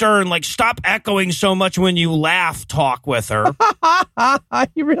very stern, like, stop echoing so much when you laugh talk with her.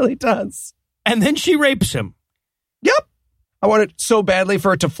 He really does. And then she rapes him. Yep. I wanted so badly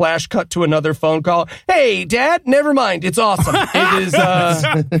for it to flash cut to another phone call. Hey, Dad, never mind. It's awesome. It is,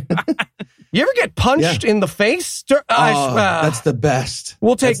 you ever get punched in the face? That's the best.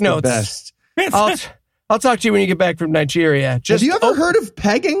 We'll take notes. The best. I'll talk to you when you get back from Nigeria. Have you ever heard of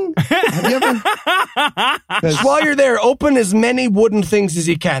pegging? Have you ever? While you're there, open as many wooden things as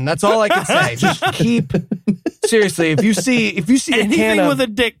you can. That's all I can say. Just keep. Seriously, if you see anything with a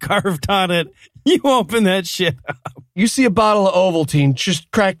dick carved on it, you open that shit up. You see a bottle of Ovaltine, just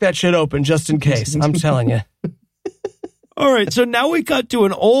crack that shit open just in case. I'm telling you. All right, so now we cut to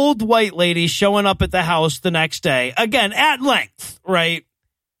an old white lady showing up at the house the next day. Again, at length, right?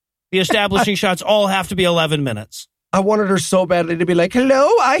 The establishing shots all have to be 11 minutes. I wanted her so badly to be like, hello,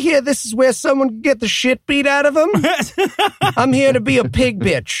 I hear this is where someone can get the shit beat out of them. I'm here to be a pig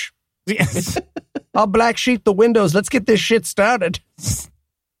bitch. Yes. I'll black sheet the windows. Let's get this shit started.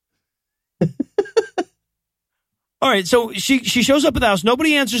 All right, so she shows up at the house.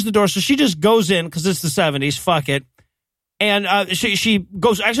 Nobody answers the door, so she just goes in because it's the 70s. Fuck it. And she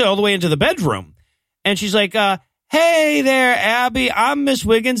goes actually all the way into the bedroom. And she's like, hey there, Abby. I'm Miss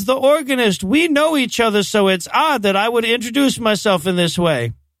Wiggins, the organist. We know each other, so it's odd that I would introduce myself in this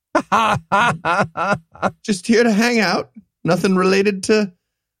way. Just here to hang out. Nothing related to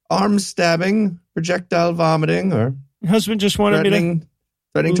arm stabbing, projectile vomiting, or Your husband just wanted me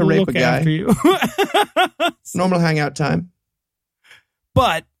threatening to to rape look a guy. after you. Normal hangout time.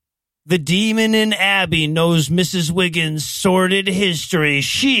 But the demon in Abby knows Mrs. Wiggins' sordid history.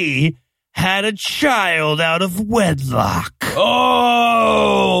 She had a child out of wedlock.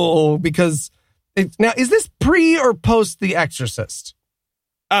 Oh, because now is this pre or post The Exorcist?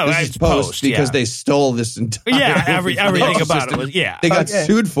 Oh, This it's is post because yeah. they stole this entire Yeah, movie. everything about it was, yeah. They got Okay.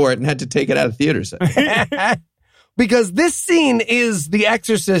 sued for it and had to take it out of theaters. Because this scene is The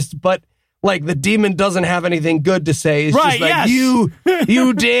Exorcist, but like the demon doesn't have anything good to say. It's Right, just like, yes.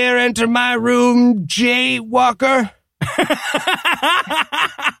 you dare enter my room, Jaywalker?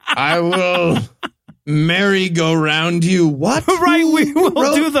 I will merry-go-round you. What? Right, we Who will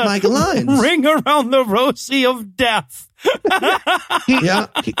wrote do the my lines? ring around the rosy of death. Yeah.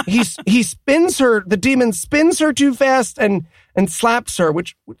 He spins her, the demon spins her too fast and slaps her,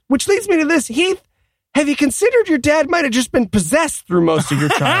 which leads me to this. Heath, have you considered your dad might have just been possessed through most of your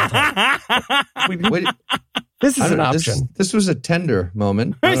childhood? Wait, This I is don't an know. option. This was a tender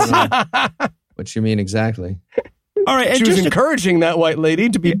moment. I don't know what you mean exactly. All right, and She was just encouraging that white lady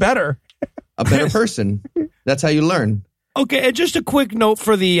to be better. A better person. That's how you learn. okay, and just a quick note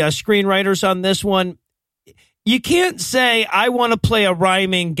for the screenwriters on this one. You can't say, I want to play a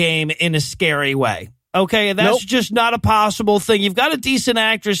rhyming game in a scary way. Okay, that's Nope. just not a possible thing. You've got a decent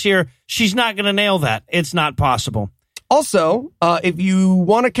actress here. She's not going to nail that. It's not possible. Also, if you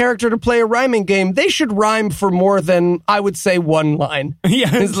want a character to play a rhyming game, they should rhyme for more than, I would say, one line. Yeah.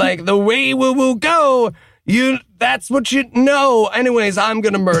 It's like, the way we will go, that's what you know. Anyways, I'm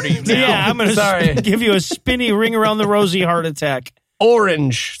going to murder you now. Yeah, I'm going Sorry. to give you a spinny ring around the rosy heart attack.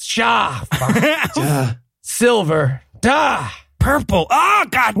 Orange, silver, Purple. Oh,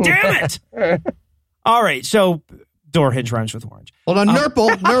 God damn it. All right, so door hinge rhymes with orange. Hold on. Nurple.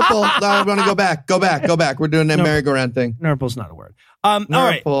 No, I'm going to go back. We're doing that merry-go-round thing. Nurple's not a word. All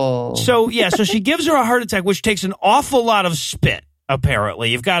right. Nurple. So she gives her a heart attack, which takes an awful lot of spit,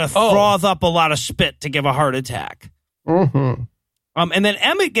 apparently. You've got to froth up a lot of spit to give a heart attack. Mm-hmm. And then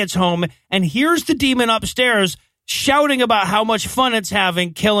Emmett gets home and hears the demon upstairs shouting about how much fun it's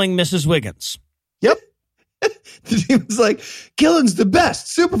having killing Mrs. Wiggins. Yep. He was like, killing's the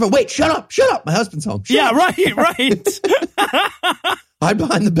best. Super fun. Wait, shut up. My husband's home. Shut up. Right. Hide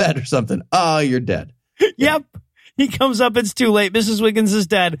behind the bed or something. Oh, you're dead. Yep. He comes up. It's too late. Mrs. Wiggins is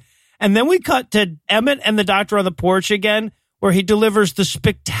dead. And then we cut to Emmett and the doctor on the porch again, where he delivers the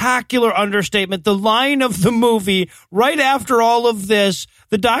spectacular understatement, the line of the movie. Right after all of this,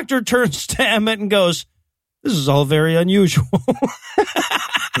 the doctor turns to Emmett and goes, this is all very unusual.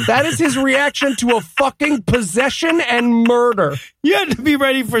 That is his reaction to a fucking possession and murder. You had to be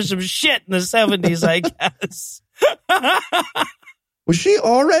ready for some shit in the 70s, I guess. Was she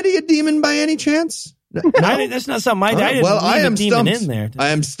already a demon by any chance? No? That's not something I didn't Well, I leave am a demon stumped. in there. I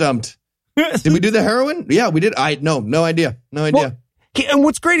am stumped. Did we do the heroin? Yeah, we did. No idea. Well, and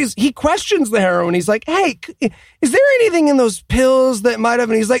what's great is he questions the heroin. He's like, hey, is there anything in those pills that might have?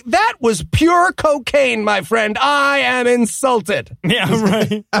 And he's like, that was pure cocaine, my friend. I am insulted. Yeah,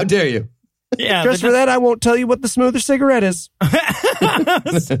 right. How dare you? Yeah, Just for that, I won't tell you what the smoother cigarette is.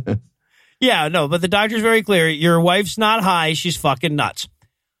 Yeah, no, but the doctor's very clear. Your wife's not high. She's fucking nuts.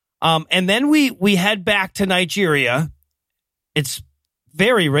 And then we head back to Nigeria. It's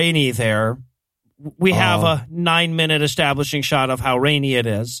very rainy there. We have a 9-minute establishing shot of how rainy it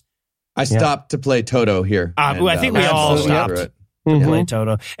is. I stopped to play Toto here. I think we all absolutely stopped through it. to play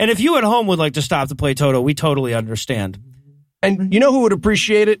Toto. And if you at home would like to stop to play Toto, we totally understand. And you know who would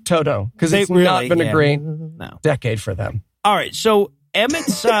appreciate it? Toto. Because it's not been a great decade for them. All right, so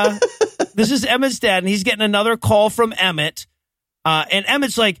Emmett's, this is Emmett's dad, and he's getting another call from Emmett. And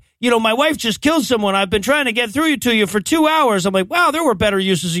Emmett's like, my wife just killed someone. I've been trying to get through to you for 2 hours. I'm like, wow, there were better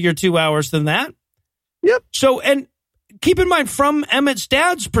uses of your 2 hours than that. Yep. So, and keep in mind, from Emmett's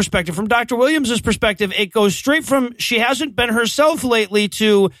dad's perspective, from Dr. Williams' perspective, it goes straight from she hasn't been herself lately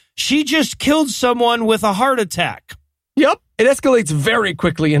to she just killed someone with a heart attack. Yep. It escalates very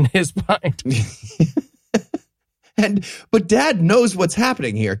quickly in his mind. But Dad knows what's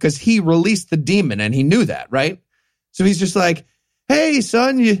happening here because he released the demon and he knew that, right? So he's just like, hey,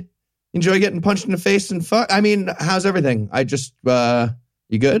 son, you enjoy getting punched in the face and fuck? I mean, how's everything?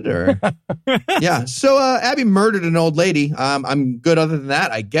 You good? Or yeah. So Abby murdered an old lady. I'm good other than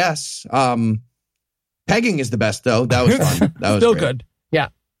that, I guess. Pegging is the best, though. That was fun. That was still great. good. Yeah.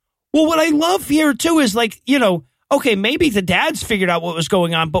 Well, what I love here, too, is like, okay, maybe the dad's figured out what was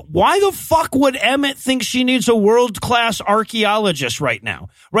going on, but why the fuck would Emmett think she needs a world-class archaeologist right now?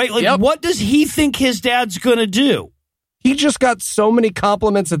 Right? Like, What does he think his dad's going to do? He just got so many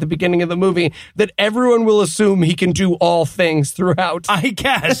compliments at the beginning of the movie that everyone will assume he can do all things throughout. I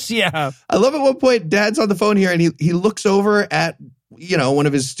guess, yeah. I love at one point, Dad's on the phone here, and he looks over at, one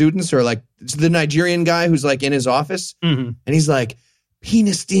of his students, or like the Nigerian guy who's like in his office, and he's like,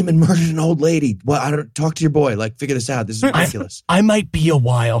 penis demon murdered an old lady. Well, I don't talk to your boy. Like, figure this out. This is ridiculous. I might be a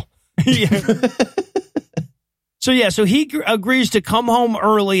while. So he agrees to come home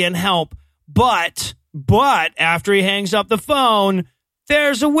early and help, but after he hangs up the phone,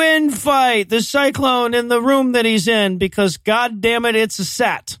 there's a wind fight, the cyclone in the room that he's in, because God damn it, it's a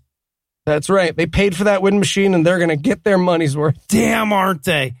set. That's right. They paid for that wind machine and they're going to get their money's worth. Damn, aren't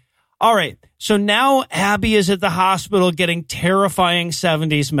they? All right. So now Abby is at the hospital getting terrifying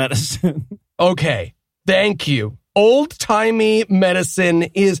 70s medicine. Okay. Thank you. Old-timey medicine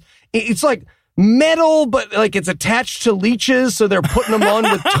it's like metal, but like it's attached to leeches, so they're putting them on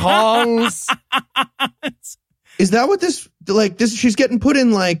with tongs. Is that what this she's getting put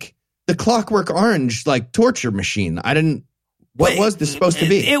in like the Clockwork Orange like torture machine? What was this supposed to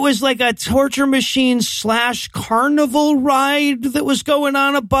be? It was like a torture machine / carnival ride that was going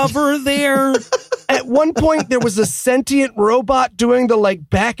on above her there. At one point, there was a sentient robot doing the like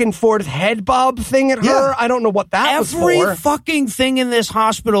back and forth head bob thing at her. Yeah. I don't know what that was for. Every fucking thing in this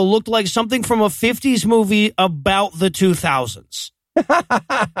hospital looked like something from a 50s movie about the 2000s.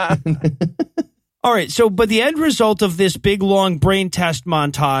 All right. So, but the end result of this big, long brain test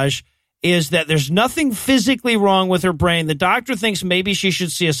montage is that there's nothing physically wrong with her brain. The doctor thinks maybe she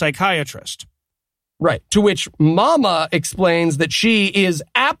should see a psychiatrist. Right. To which Mama explains that she is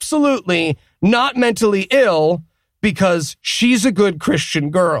absolutely not mentally ill because she's a good Christian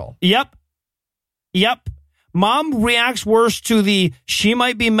girl. Yep. Mom reacts worse to the she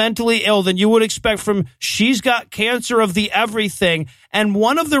might be mentally ill than you would expect from she's got cancer of the everything. And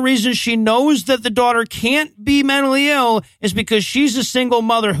one of the reasons she knows that the daughter can't be mentally ill is because she's a single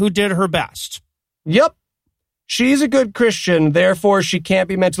mother who did her best. Yep. She's a good Christian, therefore she can't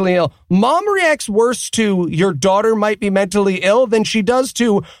be mentally ill. Mom reacts worse to your daughter might be mentally ill than she does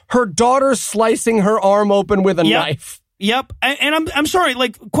to her daughter slicing her arm open with a knife. Yep. And I'm sorry,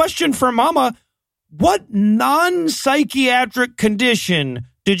 like, question for Mama. What non-psychiatric condition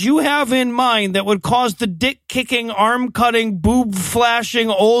did you have in mind that would cause the dick-kicking, arm-cutting, boob-flashing,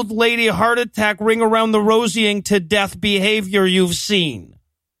 old lady heart attack ring around the rosying to death behavior you've seen?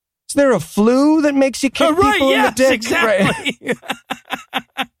 Is there a flu that makes you kick people in the dick? Exactly.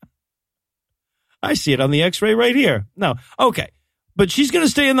 Right. I see it on the x-ray right here. No. Okay. But she's going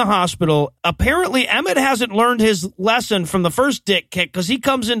to stay in the hospital. Apparently, Emmett hasn't learned his lesson from the first dick kick because he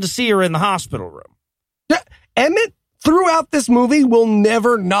comes in to see her in the hospital room. Emmett, throughout this movie, will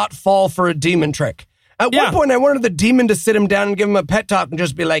never not fall for a demon trick. At one point, I wanted the demon to sit him down and give him a pet talk and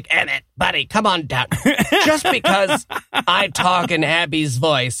just be like, Emmett, buddy, come on down. Just because I talk in Abby's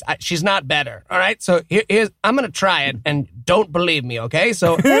voice, she's not better. All right? So I'm going to try it, and don't believe me, okay?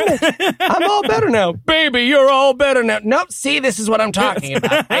 So, Emmett, I'm all better now. Baby, you're all better now. Nope, see, this is what I'm talking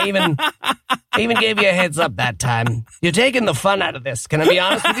about. I even gave you a heads up that time. You're taking the fun out of this. Can I be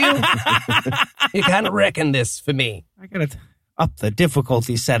honest with you? You kind of wrecking this for me. I got to up the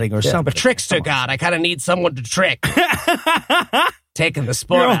difficulty setting or something. But trickster God, I kind of need someone to trick. Taking the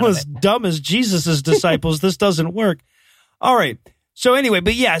sport You're out of almost it. dumb as Jesus' disciples. This doesn't work. All right. So anyway,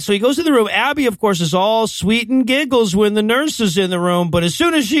 but yeah, so he goes to the room. Abby, of course, is all sweet and giggles when the nurse is in the room. But as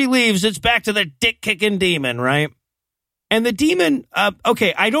soon as she leaves, it's back to the dick-kicking demon, right? And the demon,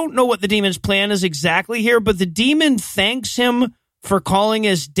 okay, I don't know what the demon's plan is exactly here, but the demon thanks him for calling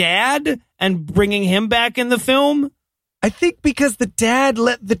his dad and bringing him back in the film. I think because the dad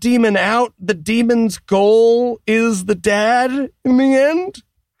let the demon out, the demon's goal is the dad in the end.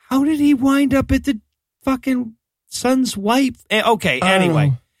 How did he wind up at the fucking son's wife? Okay,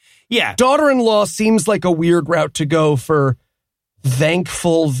 anyway. Yeah. Daughter-in-law seems like a weird route to go for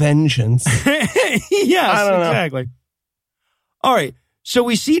thankful vengeance. Yes, exactly. All right. So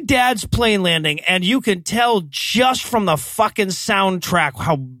we see Dad's plane landing, and you can tell just from the fucking soundtrack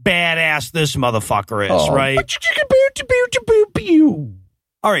how badass this motherfucker is, right?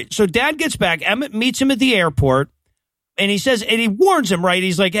 All right. So Dad gets back. Emmett meets him at the airport. And he says, and he warns him, right?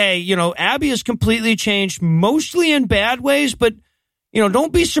 He's like, hey, you know, Abby has completely changed, mostly in bad ways, but, you know,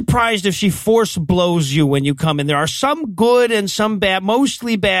 don't be surprised if she force blows you when you come in. There are some good and some bad,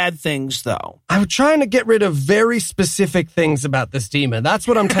 mostly bad things, though. I'm trying to get rid of very specific things about this demon. That's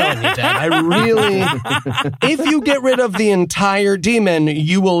what I'm telling you, Dad. I really, if you get rid of the entire demon,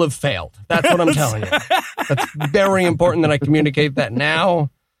 you will have failed. That's what I'm telling you. That's very important that I communicate that now,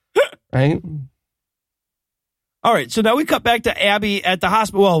 right? All right, so now we cut back to Abby at the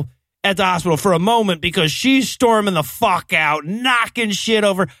hospital. Well, at the hospital for a moment because she's storming the fuck out, knocking shit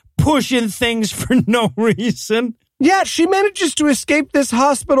over, pushing things for no reason. Yeah, she manages to escape this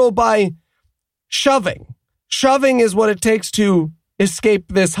hospital by shoving. Shoving is what it takes to escape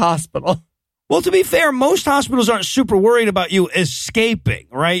this hospital. Well, to be fair, most hospitals aren't super worried about you escaping,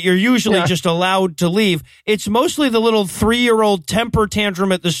 right? You're usually just allowed to leave. It's mostly the little 3-year-old temper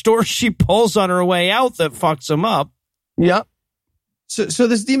tantrum at the store she pulls on her way out that fucks them up. Yep. So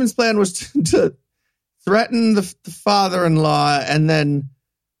this demon's plan was to threaten the father-in-law and then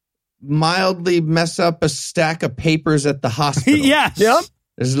mildly mess up a stack of papers at the hospital. Yes. Yep.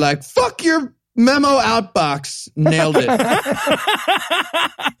 It's like, fuck your memo outbox. Nailed it.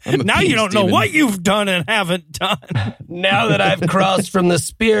 Now you don't know what you've done and haven't done. Now that I've crossed from the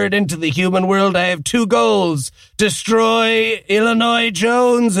spirit into the human world, I have 2 goals. Destroy Illinois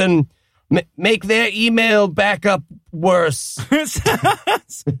Jones and make their email backup worse.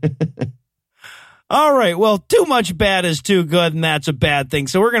 All right, well, too much bad is too good, and that's a bad thing.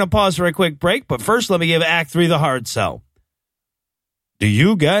 So we're going to pause for a quick break, but first let me give Act 3 the hard sell. Do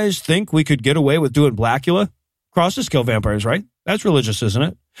you guys think we could get away with doing Blackula? Crosses kill vampires, right? That's religious, isn't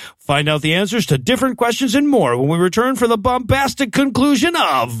it? Find out the answers to different questions and more when we return for the bombastic conclusion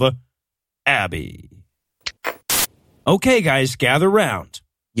of Abby. Okay, guys, gather round.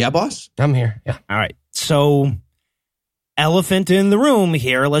 Yeah, boss? I'm here. Yeah. All right, so elephant in the room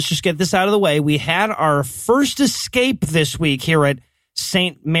here. Let's just get this out of the way. We had our first escape this week here at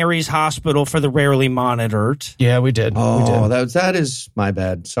St. Mary's Hospital for the Rarely Monitored. Yeah, we did. Oh, that is my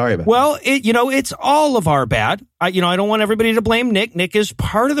bad. Sorry about that. Well, it's all of our bad. I don't want everybody to blame Nick. Nick is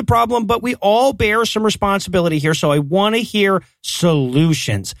part of the problem, but we all bear some responsibility here. So I want to hear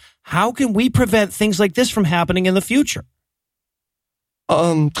solutions. How can we prevent things like this from happening in the future?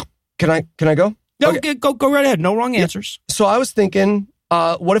 Can I go? No, Okay. go right ahead. No wrong answers. So I was thinking,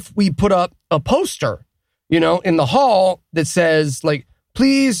 what if we put up a poster, in the hall that says, like,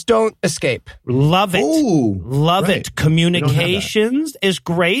 please don't escape. Love it. Ooh, Love right. it. Communications is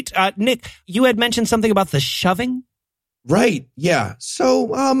great. Nick, you had mentioned something about the shoving. Right. Yeah. So,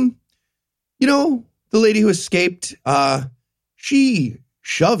 the lady who escaped, she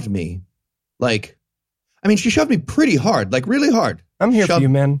shoved me. She shoved me pretty hard, like really hard. I'm here for you,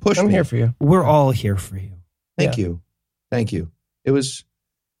 man. Pushed I'm me. here for you. We're all here for you. Thank you. It was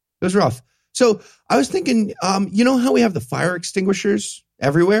rough. So I was thinking, how we have the fire extinguishers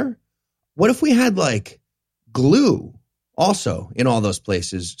everywhere? What if we had glue also in all those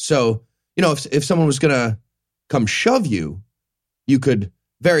places? So, if someone was going to come shove you, you could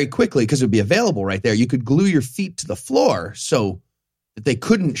very quickly, because it would be available right there, you could glue your feet to the floor so that they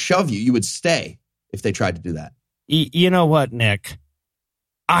couldn't shove you. You would stay if they tried to do that. You know what, Nick?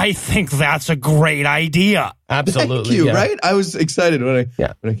 I think that's a great idea. Absolutely. Thank you, yeah. right? I was excited when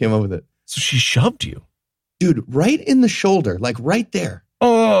I came up with it. So she shoved you. Dude, right in the shoulder, right there.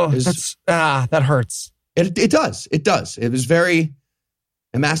 Oh, that hurts. It does. It does. It was very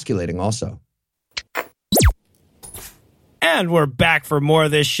emasculating also. And we're back for more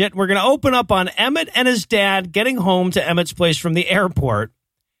of this shit. We're going to open up on Emmett and his dad getting home to Emmett's place from the airport.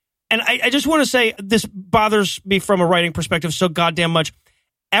 And I just want to say, this bothers me from a writing perspective so goddamn much.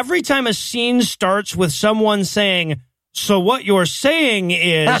 Every time a scene starts with someone saying, so what you're saying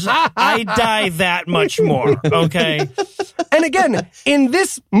is, I die that much more, okay? And again, in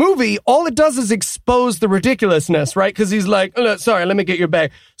this movie, all it does is expose the ridiculousness, right? Because he's like, oh, no, sorry, let me get your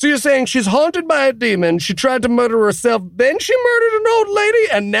bag. So you're saying she's haunted by a demon, she tried to murder herself, then she murdered an old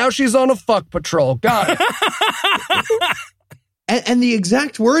lady, and now she's on a fuck patrol. Got it. And the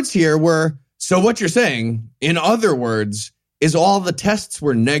exact words here were, so what you're saying, in other words, is all the tests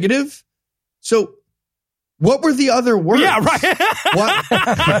were negative? So what were the other words? Yeah, right.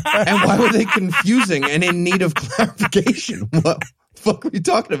 And why were they confusing and in need of clarification? What the fuck were you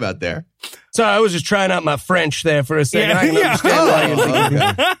talking about there? So I was just trying out my French there for a second. Yeah, I can understand why you're thinking.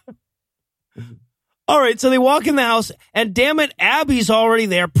 Okay. All right, so they walk in the house, and damn it, Abby's already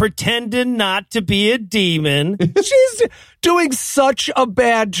there pretending not to be a demon. She's doing such a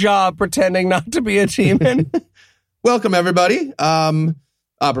bad job pretending not to be a demon. Welcome, everybody.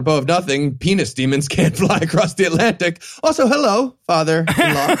 apropos of nothing, penis demons can't fly across the Atlantic. Also, hello,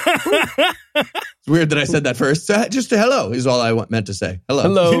 father-in-law. It's weird that I said that first. So just a hello is all I meant to say. Hello.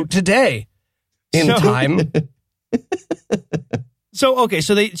 Hello today in time. So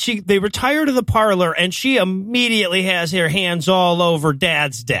they retire to the parlor, and she immediately has her hands all over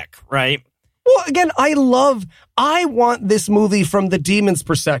Dad's dick, right? Well, again, I want this movie from the demon's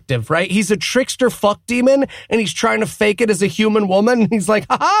perspective, right? He's a trickster fuck demon, and he's trying to fake it as a human woman. He's like,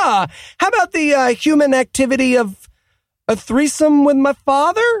 how about the human activity of a threesome with my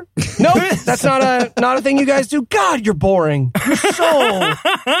father? No, that's not a thing you guys do. God, you're boring. You're so...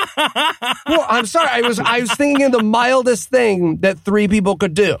 Well, I'm sorry. I was thinking of the mildest thing that three people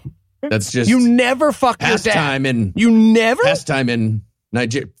could do. That's just... You never fuck your dad. Pastime in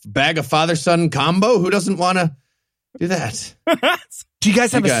Nigeria. Bag of father-son combo? Who doesn't want to do that? Do you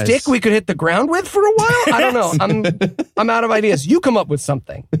guys have a stick we could hit the ground with for a while? I don't know. I'm out of ideas. You come up with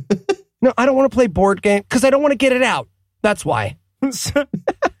something. No, I don't want to play board game because I don't want to get it out. That's why.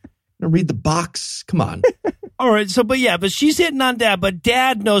 Read the box. Come on. All right. But she's hitting on Dad, but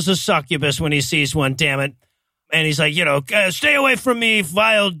Dad knows a succubus when he sees one, damn it. And he's like, stay away from me,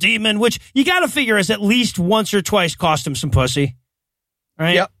 vile demon, which you got to figure has at least once or twice cost him some pussy.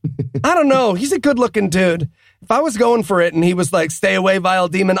 Right? Yep. I don't know. He's a good looking dude. If I was going for it and he was like, stay away, vile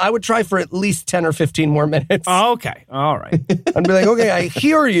demon, I would try for at least 10 or 15 more minutes. Oh, okay. All right. I'd be like, okay, I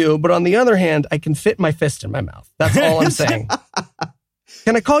hear you, but on the other hand, I can fit my fist in my mouth. That's all I'm saying.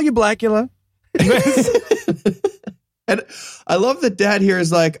 Can I call you Blackula? And I love that Dad here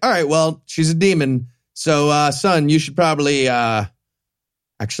is like, all right, well, she's a demon. So, son, you should probably,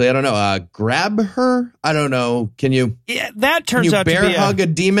 actually, I don't know, grab her? I don't know. Can you? Yeah, that turns out to be bear hug a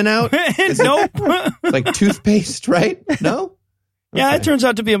demon out? Nope. Like toothpaste, right? No? Yeah, Okay. it turns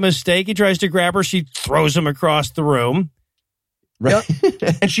out to be a mistake. He tries to grab her. She throws him across the room. Right.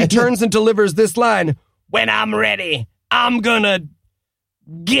 Yep. And she turns and delivers this line, when I'm ready, I'm gonna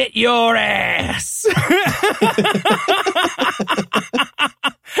get your ass.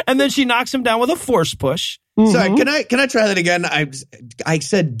 And then she knocks him down with a force push. Sorry, can I try that again? I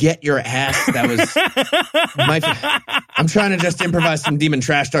said get your ass. That was I'm trying to just improvise some demon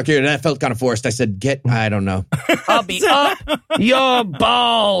trash talk here. That felt kind of forced. I said I don't know. I'll be up your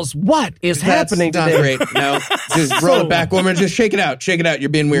balls. What is happening That's today? not great. No, just roll it back, woman. Just shake it out. Shake it out. You're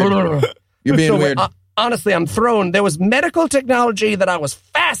being weird. You're being weird. Honestly, I'm thrown. There was medical technology that I was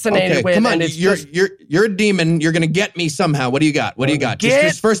fascinated with. Come on, and it's you're a demon. You're gonna get me somehow. What do you got?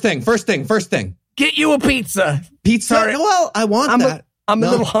 Just first thing. Get you a pizza. Pizza? Sorry. Well, I want that. I'm a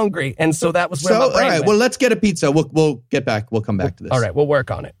little hungry, and so that was where my brain all right. went. Well, let's get a pizza. We'll get back. We'll come back to this. All right, we'll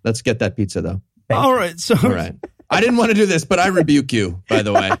work on it. Let's get that pizza, though. All right. So, all right. I didn't want to do this, but I rebuke you, by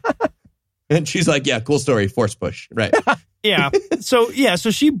the way. And she's like, yeah, cool story. Force push. Right. Yeah. So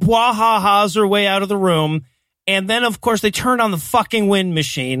she blah-ha-has her way out of the room. And then, of course, they turn on the fucking wind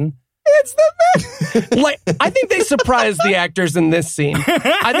machine. It's the best. Like, I think they surprised the actors in this scene.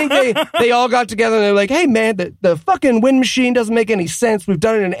 I think they all got together and they're like, hey, man, the fucking wind machine doesn't make any sense. We've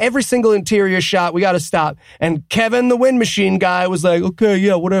done it in every single interior shot. We got to stop. And Kevin, the wind machine guy, was like, okay,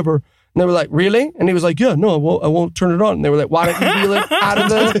 yeah, whatever. And they were like, really? And he was like, yeah, no, I won't turn it on. And they were like, why don't you wheel it out of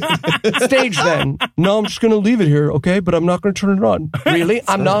the stage then? No, I'm just going to leave it here, okay? But I'm not going to turn it on. Really?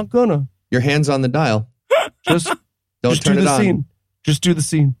 I'm not going to. Your hand's on the dial. Just turn do it the on. scene. Just do the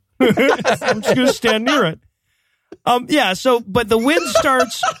scene. I'm just going to stand near it. But the wind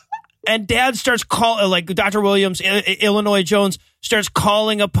starts and Dad starts calling, like Dr. Williams, Illinois Jones, starts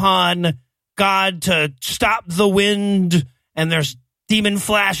calling upon God to stop the wind, and there's demon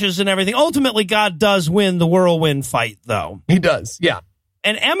flashes and everything. Ultimately, God does win the whirlwind fight, though. He does, yeah.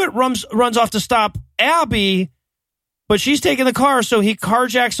 And Emmett runs off to stop Abby, but she's taking the car, so he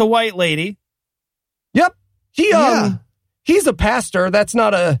carjacks a white lady. Yep. He's a pastor. That's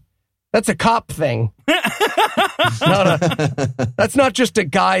a cop thing. That's not just a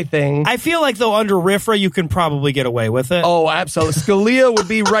guy thing. I feel like, though, under RFRA, you can probably get away with it. Oh, absolutely. Scalia would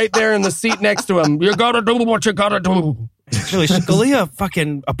be right there in the seat next to him. You gotta do what you gotta do. Actually, Scalia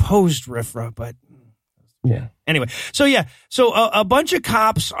fucking opposed RFRA, but... Yeah. Anyway, so a bunch of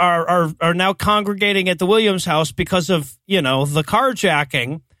cops are now congregating at the Williams house because of, the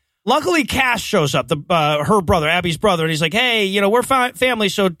carjacking. Luckily, Cash shows up, her brother, Abby's brother, and he's like, hey, we're family,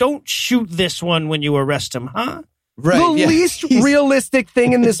 so don't shoot this one when you arrest him, huh? Right. The least realistic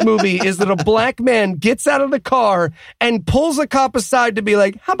thing in this movie is that a black man gets out of the car and pulls a cop aside to be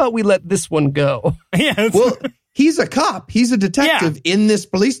like, how about we let this one go? Yeah. Well, he's a cop. He's a detective in this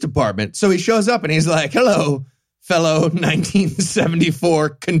police department. So he shows up and he's like, hello, fellow 1974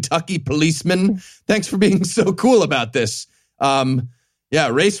 Kentucky policeman. Thanks for being so cool about this. Yeah,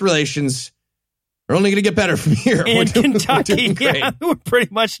 race relations are only going to get better from here. In Kentucky, we're doing great. yeah, we're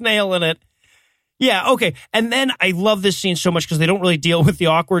pretty much nailing it. Yeah, okay. And then I love this scene so much because they don't really deal with the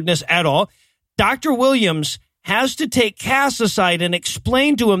awkwardness at all. Dr. Williams has to take Cass aside and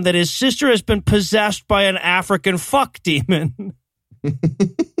explain to him that his sister has been possessed by an African fuck demon.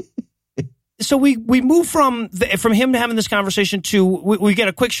 So we move from him having this conversation to we get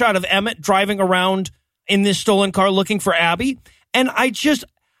a quick shot of Emmett driving around in this stolen car looking for Abby. And I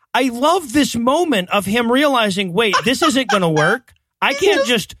love this moment of him realizing, wait, this isn't going to work. I can't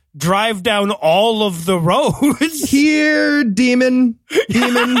just drive down all of the roads. Here, demon,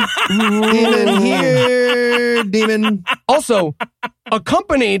 demon, demon, here, demon. Also,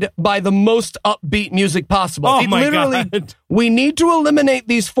 accompanied by the most upbeat music possible. Oh, It my literally, God. We need to eliminate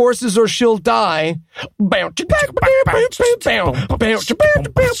these forces or she'll die.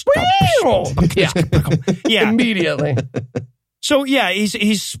 Yeah. Yeah. Immediately. So yeah,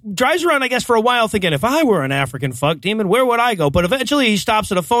 he's drives around, I guess, for a while thinking, if I were an African fuck demon, where would I go? But eventually he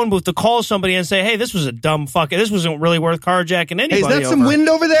stops at a phone booth to call somebody and say, hey, this was a dumb fuck. This wasn't really worth carjacking anybody. Hey, is that some over. wind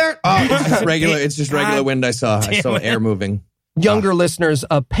over there? Oh, it's just regular. It's just regular God wind. I saw damn it. air moving. Younger listeners,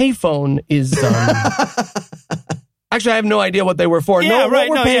 a payphone is... Actually, I have no idea what they were for. Yeah, right. What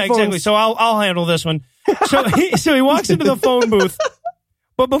were No, yeah, payphones? exactly. So I'll handle this one. So he walks into the phone booth.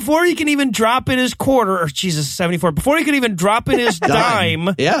 But before he can even drop in his quarter, or Jesus, 74, before he can even drop in his dime,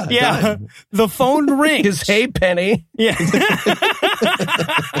 Dime. the phone rings. His hay penny. Yeah.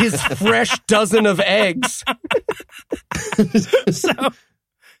 His fresh dozen of eggs. So,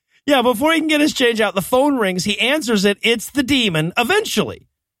 yeah, before he can get his change out, the phone rings. He answers it. It's the demon, eventually.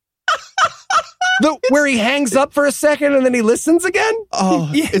 Where he hangs up for a second and then he listens again? Oh,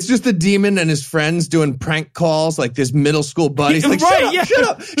 Yeah. it's just the demon and his friends doing prank calls, like this middle school buddies. Like, Right, shut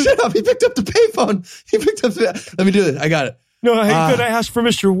up. He picked up the payphone. Let me do it. I got it. No, I could ask for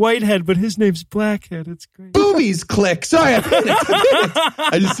Mr. Whitehead, but his name's Blackhead. It's great. Boobies click. Sorry, I did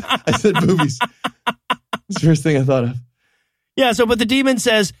it. I said boobies. It's the first thing I thought of. Yeah, but the demon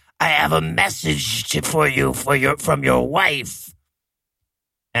says, I have a message from your wife.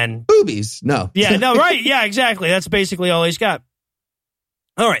 And Boobies. No. yeah, no, right. Yeah, exactly. That's basically all he's got.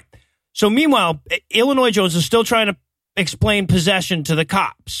 All right. So meanwhile, Illinois Jones is still trying to explain possession to the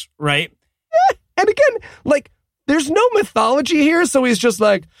cops, right? And again, like, there's no mythology here, so he's just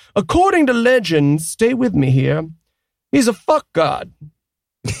like, according to legend, stay with me here, he's a fuck god.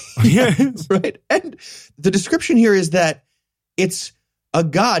 Right. And the description here is that it's a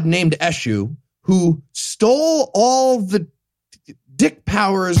god named Eshu who stole all the dick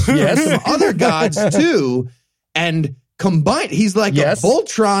powers from other gods too, and combined, he's like a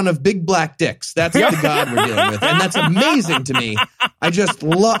Voltron of big black dicks. That's the god we're dealing with, and that's amazing to me. I just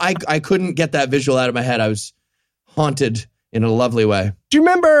love. I couldn't get that visual out of my head. I was haunted in a lovely way. Do you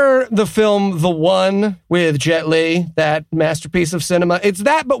remember the film The One with Jet Li, that masterpiece of cinema? It's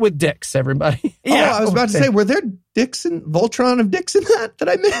that, but with dicks, everybody. Yeah, I was about to say, were there dicks in Voltron of dicks in that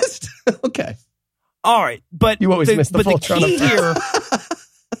I missed? Okay. All right, but You always miss the Voltron key of here.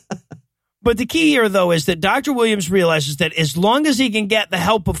 But the key here, though, is that Dr. Williams realizes that as long as he can get the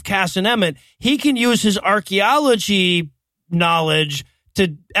help of Cass and Emmett, he can use his archaeology knowledge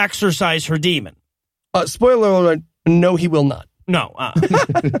to exorcise her demon. Spoiler alert, no, he will not. No.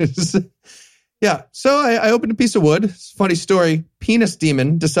 Yeah, so I opened a piece of wood. It's a funny story. Penis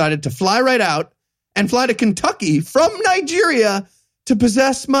demon decided to fly right out and fly to Kentucky from Nigeria to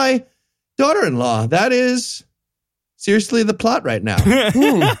possess my daughter-in-law. That is seriously the plot right now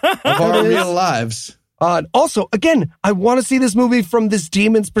of our real lives. Also, again, I want to see this movie from this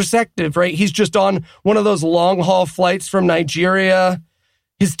demon's perspective, right? He's just on one of those long-haul flights from Nigeria.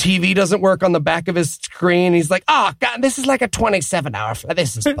 His TV doesn't work on the back of his screen. He's like, oh, God, this is like a 27-hour flight.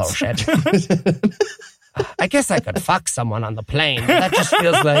 This is bullshit. I guess I could fuck someone on the plane, but that just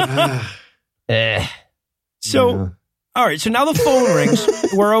feels like... So, all right. So now the phone rings.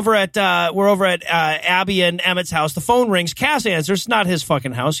 We're over at Abby and Emmett's house. The phone rings. Cass answers. It's not his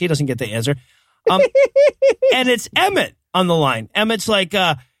fucking house. He doesn't get the answer. And it's Emmett on the line. Emmett's like,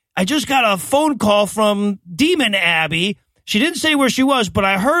 I just got a phone call from Demon Abby. She didn't say where she was, but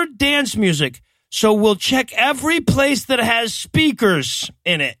I heard dance music. So we'll check every place that has speakers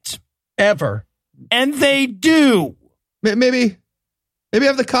in it. Ever. And they do. Maybe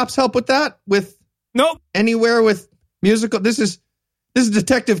have the cops help with that? With Nope. anywhere with musical. This is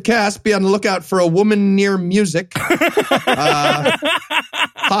Detective Cass. Be on the lookout for a woman near music.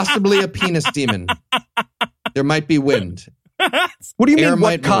 Possibly a penis demon. There might be wind. What do you Air mean,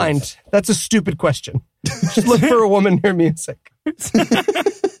 might what kind? move. That's a stupid question. Just look for a woman near music.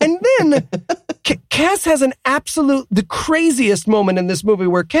 And then Cass has the craziest moment in this movie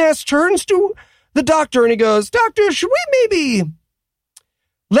where Cass turns to the doctor and he goes, "Doctor, should we maybe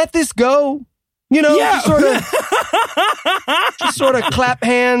let this go?" You know, Yeah. just sort of clap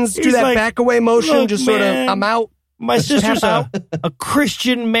hands, do He's that like, back away motion, "Look, just sort of, man, I'm out. My sister's a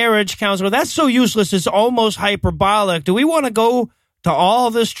Christian marriage counselor. That's so useless. It's almost hyperbolic. Do we want to go to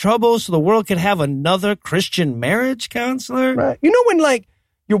all this trouble so the world could have another Christian marriage counselor?" Right. You know when, like,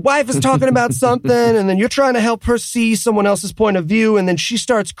 your wife is talking about something and then you're trying to help her see someone else's point of view and then she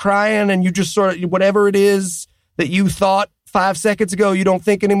starts crying and you just sort of, whatever it is that you thought 5 seconds ago, you don't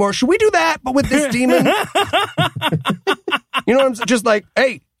think anymore. Should we do that, but with this demon? You know what I'm saying? Just like,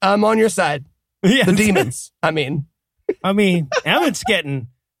 hey, I'm on your side. Yeah. The demons. I mean, Emmett's getting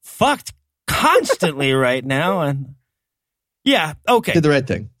fucked constantly right now. And yeah, okay. Did the right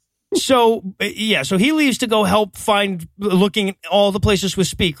thing. So he leaves to go help looking at all the places with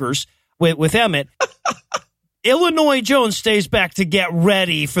speakers with Emmett. Illinois Jones stays back to get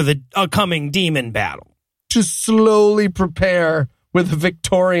ready for the coming demon battle. just slowly prepare with a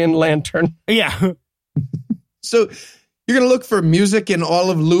Victorian lantern. Yeah. So you're going to look for music in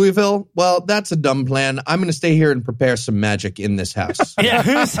all of Louisville? Well, that's a dumb plan. I'm going to stay here and prepare some magic in this house.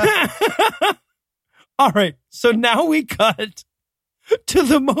 Yeah. All right. So now we cut to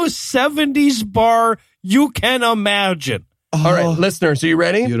the most 70s bar you can imagine. All right, listeners, are you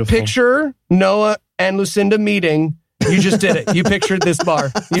ready? Beautiful. Picture Noah and Lucinda meeting. You just did it. You pictured this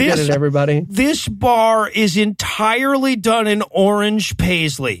bar. You did it, everybody. This bar is entirely done in orange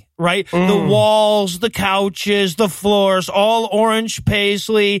paisley, right? The walls, the couches, the floors, all orange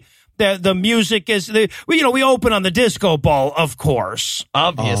paisley. The music is, we open on the disco ball, of course.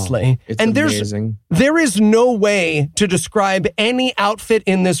 Obviously. It's and amazing. there is no way to describe any outfit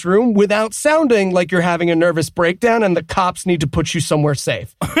in this room without sounding like you're having a nervous breakdown and the cops need to put you somewhere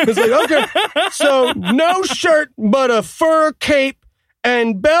safe. It's like, okay, so no shirt but a fur cape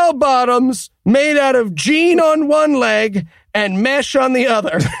and bell bottoms made out of jean on one leg and mesh on the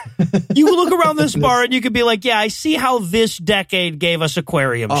other. You look around this bar and you could be like, yeah, I see how this decade gave us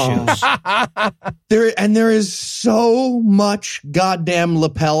aquarium shoes. There is so much goddamn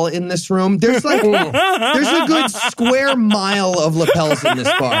lapel in this room. There's a good square mile of lapels in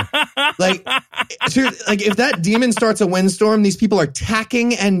this bar. Like if that demon starts a windstorm, these people are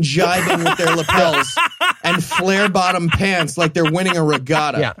tacking and jibing with their lapels and flare bottom pants like they're winning a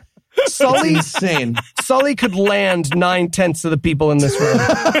regatta. Yeah. It's insane. Sully could land 9/10 of the people in this room.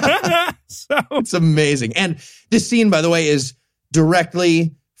 It's amazing. And this scene, by the way, is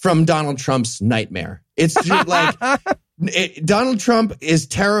directly from Donald Trump's nightmare. It's just like Donald Trump is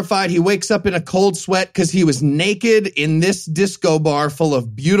terrified. He wakes up in a cold sweat because he was naked in this disco bar full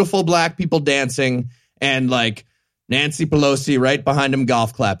of beautiful black people dancing and like Nancy Pelosi right behind him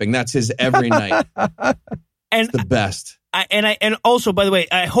golf clapping. That's his every night. It's the best. And also, by the way,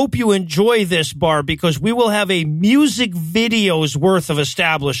 I hope you enjoy this bar because we will have a music video's worth of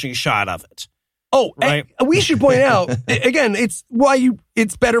establishing shot of it. Oh, right. And we should point out, again, it's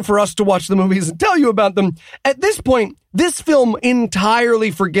better for us to watch the movies and tell you about them. At this point, this film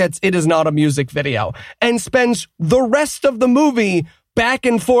entirely forgets it is not a music video and spends the rest of the movie back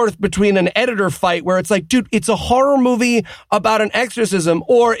and forth between an editor fight where it's like, dude, it's a horror movie about an exorcism,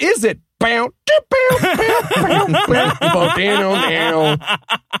 or is it?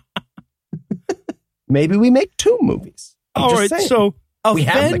 Maybe we make two movies. All right, so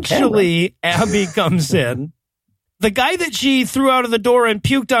eventually Abby comes in. The guy that she threw out of the door and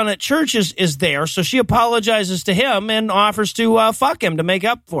puked on at church is there, so she apologizes to him and offers to fuck him to make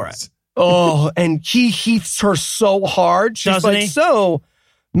up for it. Oh, and he heats her so hard. She's Doesn't like, he? so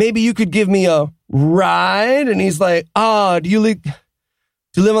maybe you could give me a ride? And he's like, do you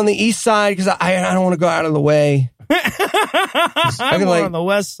live on the east side? Because I don't want to go out of the way. I'm on the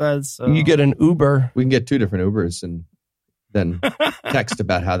west side, so you get an Uber. We can get two different Ubers and then text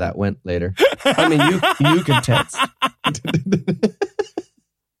about how that went later. I mean, you can text.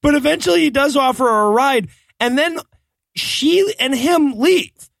 But eventually he does offer her a ride, and then she and him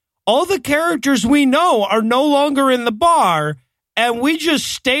leave. All the characters we know are no longer in the bar, and we just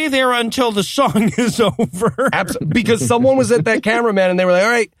stay there until the song is over. Absolutely. Because someone was at that cameraman and they were like, all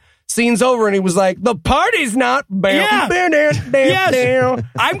right, scene's over. And he was like, the party's not. Yes.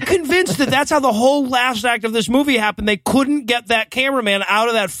 I'm convinced that's how the whole last act of this movie happened. They couldn't get that cameraman out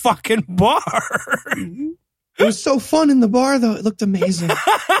of that fucking bar. It was so fun in the bar, though. It looked amazing.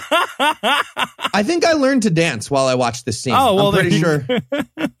 I think I learned to dance while I watched this scene. Oh, well, I'm pretty sure.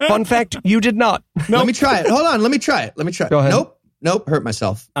 Fun fact, you did not. Let me try it. Hold on. Let me try it. Go ahead. Nope. Hurt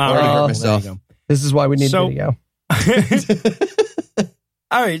myself. Oh, Already hurt there myself. you go. This is why we need video.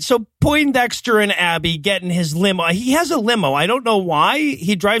 All right, so Poindexter and Abby get in his limo. He has a limo. I don't know why.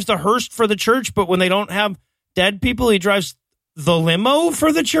 He drives the hearse for the church, but when they don't have dead people, he drives the limo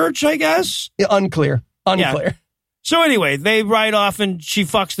for the church, I guess? Yeah, unclear. Yeah. So anyway, they ride off and she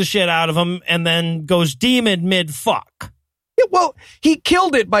fucks the shit out of him and then goes demon mid-fuck. Yeah, well, he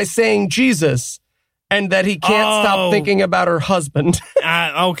killed it by saying Jesus and that he can't stop thinking about her husband.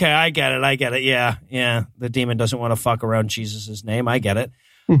 Okay, I get it. Yeah. The demon doesn't want to fuck around Jesus' name. I get it.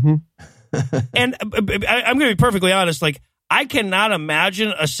 Mm-hmm. And I'm going to be perfectly honest. Like, I cannot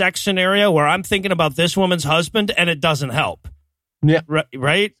imagine a sex scenario where I'm thinking about this woman's husband and it doesn't help. Yeah.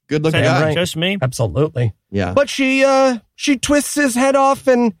 Right? Good looking Is that guy. just me? Absolutely. Yeah. But she twists his head off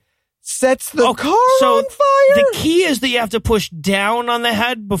and sets the car on fire. The key is that you have to push down on the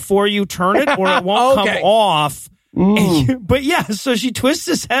head before you turn it or it won't come off. But yeah, so she twists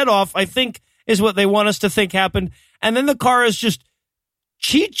his head off, I think is what they want us to think happened. And then the car is just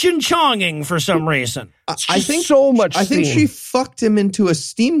Cheech and Chonging for some reason. I think so much I think steam. she fucked him into a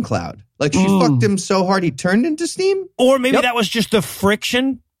steam cloud. Like she fucked him so hard he turned into steam. Or maybe that was just the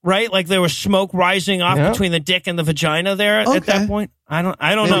friction, right? Like there was smoke rising off between the dick and the vagina there at that point. I don't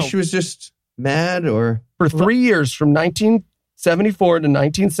Maybe know. she was just mad or... For 3 years, from 1974 to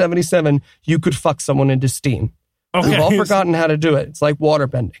 1977, you could fuck someone into steam. Okay. We've all forgotten how to do it. It's like water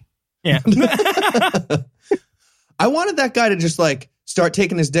bending. Yeah. I wanted that guy to just like start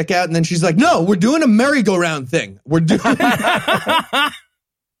taking his dick out and then she's like, no, we're doing a merry-go-round thing. We're doing...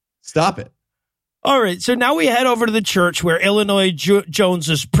 Stop it. All right, so now we head over to the church where Illinois Jones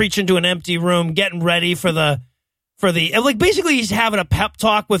is preaching to an empty room, getting ready for the like basically he's having a pep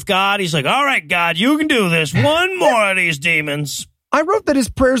talk with God. He's like, all right, God, you can do this. One more of these demons. I wrote that his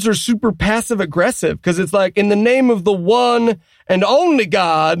prayers are super passive aggressive because it's like in the name of the one and only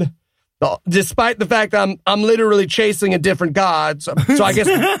God, despite the fact that I'm literally chasing a different God. So I guess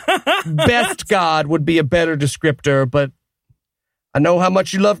best God would be a better descriptor, but I know how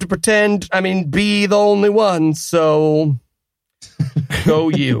much you love to pretend. I mean, be the only one, so go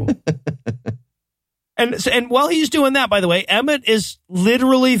you. And while he's doing that, by the way, Emmett is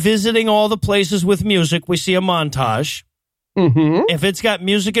literally visiting all the places with music. We see a montage. Mm-hmm. If it's got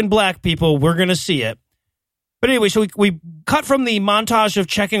music and black people, we're going to see it. But anyway, so we cut from the montage of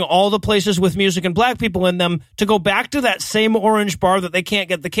checking all the places with music and black people in them to go back to that same orange bar that they can't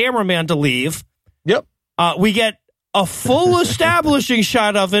get the cameraman to leave. Yep. We get a full establishing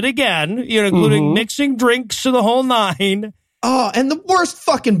shot of it again, including mixing drinks to the whole nine. Oh, and the worst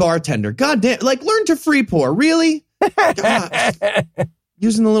fucking bartender. God damn. Like, learn to free pour. Really?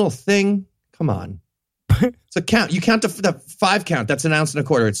 Using the little thing. Come on. It's a count. You count the 5 count. That's an ounce and a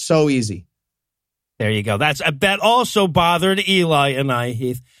quarter. It's so easy. There you go. That also bothered Eli and I,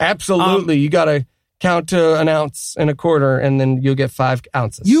 Heath. Absolutely. You got to count to an ounce and a quarter, and then you'll get 5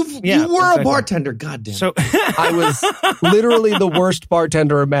 ounces. You were a bartender. God damn. So I was literally the worst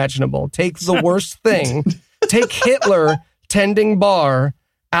bartender imaginable. Take the worst thing. Take Hitler tending bar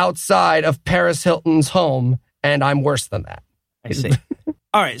outside of Paris Hilton's home, and I'm worse than that. I see.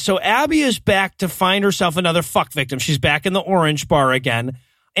 All right, so Abby is back to find herself another fuck victim. She's back in the orange bar again,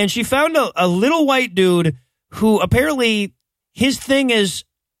 and she found a little white dude who apparently his thing is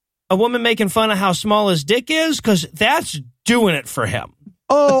a woman making fun of how small his dick is, because that's doing it for him.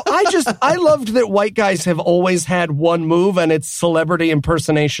 Oh, I loved that white guys have always had one move, and it's celebrity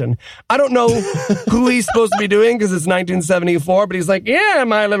impersonation. I don't know who he's supposed to be doing because it's 1974, but he's like, yeah,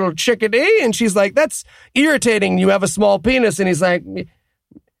 my little chickadee. And she's like, that's irritating. You have a small penis. And he's like,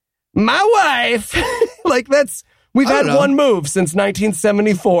 my wife. Like, we've had one move since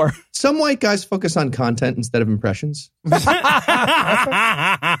 1974. Some white guys focus on content instead of impressions. Not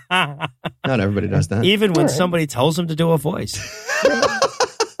everybody does that. Even when somebody tells them to do a voice.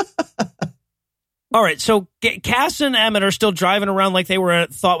 All right, so Cass and Emmett are still driving around like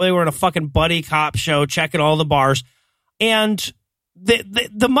thought they were in a fucking buddy cop show, checking all the bars. And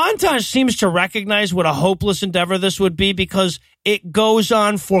the montage seems to recognize what a hopeless endeavor this would be because it goes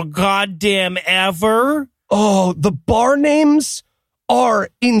on for goddamn ever. Oh, the bar names are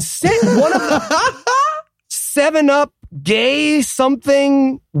insane. One of them, 7-Up, gay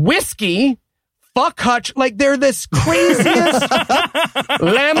something, whiskey, fuck hutch. Like, they're this craziest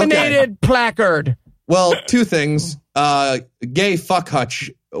laminated placard. Well, 2 things. Gay fuck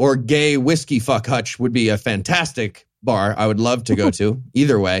hutch or gay whiskey fuck hutch would be a fantastic bar. I would love to go to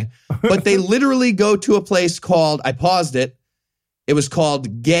either way. But they literally go to a place called, I paused it. It was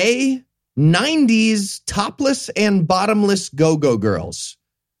called Gay 90s Topless and Bottomless Go-Go Girls.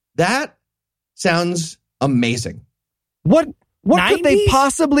 That sounds amazing. What What could they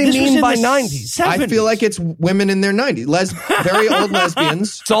possibly mean by 90s? I feel like it's women in their 90s. Very old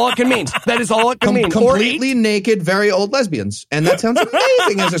lesbians. That's all it can mean. That is all it can mean. Completely naked, very old lesbians. And that sounds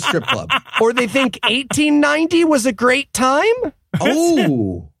amazing as a strip club. Or they think 1890 was a great time?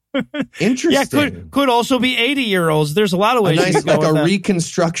 Oh, interesting. Yeah, could also be 80-year-olds. There's a lot of ways. A nice, like a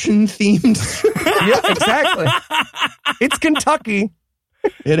Reconstruction themed. Yeah, exactly. It's Kentucky.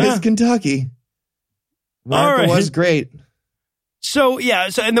 It is Kentucky. Martha was great. So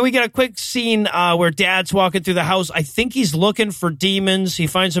and then we get a quick scene where Dad's walking through the house. I think he's looking for demons. He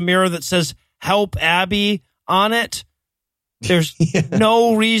finds a mirror that says "Help Abby" on it. There's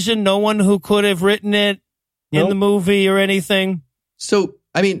no reason, no one who could have written it in the movie or anything. So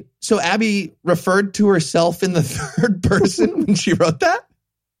Abby referred to herself in the third person when she wrote that?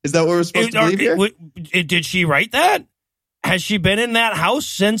 Is that what we're supposed to believe here? Did she write that? Has she been in that house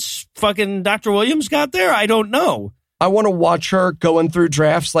since fucking Dr. Williams got there? I don't know. I want to watch her going through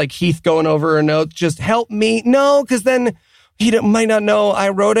drafts like Heath going over her notes. Just help me. No, because then he might not know I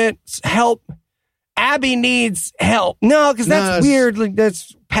wrote it. Help. Abby needs help. No, because that's weird. Like,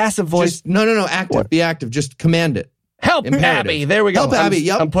 that's passive voice. No. Active. What? Be active. Just command it. Help Abby. There we go. Help Abby.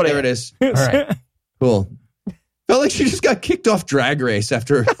 Yep. I'm putting there it is. All right. Cool. Felt like she just got kicked off Drag Race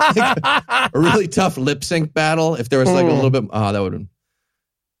after a really tough lip sync battle. If there was like a little bit, that would have been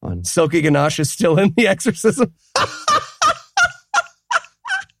fun. Silky Ganache is still in The Exorcism.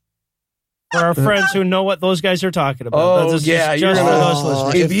 For our friends who know what those guys are talking about. Oh, yeah. Just for those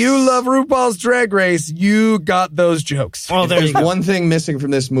listeners. If you love RuPaul's Drag Race, you got those jokes. Oh, there's one thing missing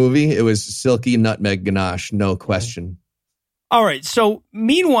from this movie. It was Silky Nutmeg Ganache. No question. All right. So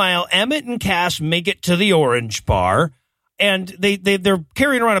meanwhile, Emmett and Cass make it to the Orange Bar, and they're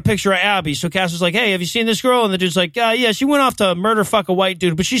carrying around a picture of Abby. So Cass is like, "Hey, have you seen this girl?" And the dude's like, "Yeah, she went off to murder fuck a white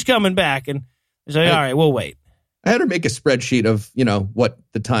dude, but she's coming back." And he's like, "All right, we'll wait." I had her make a spreadsheet of, what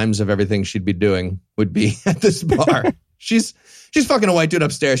the times of everything she'd be doing would be at this bar. She's fucking a white dude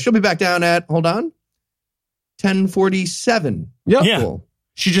upstairs. She'll be back down at, hold on, 10:47. Yep. Yeah. Cool.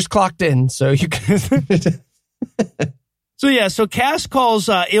 She just clocked in, so you can... So Cass calls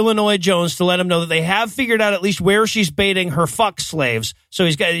Illinois Jones to let him know that they have figured out at least where she's baiting her fuck slaves. So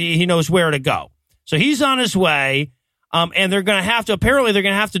he knows where to go. So he's on his way. And they're going to have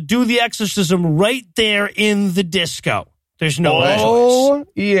to do the exorcism right there in the disco. There's no choice.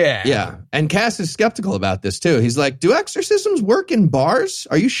 Yeah. Yeah. And Cass is skeptical about this too. He's like, do exorcisms work in bars?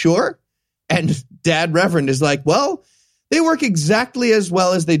 Are you sure? And Dad Reverend is like, well, they work exactly as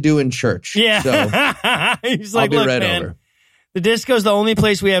well as they do in church. Yeah. So he's like, look, man, the disco's the only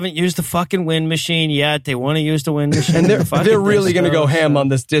place we haven't used the fucking wind machine yet. They want to use the wind machine. And they're really going to go ham on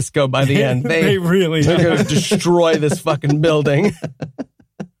this disco by the end. They're going to destroy this fucking building.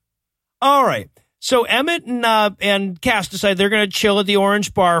 All right. So Emmett and Cass decide they're going to chill at the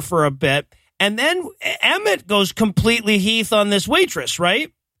Orange Bar for a bit. And then Emmett goes completely Heath on this waitress, right?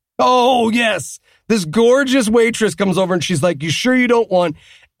 Oh, yes. This gorgeous waitress comes over and she's like, you sure you don't want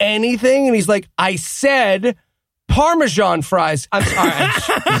anything? And he's like, I said... Parmesan fries. I'm sorry.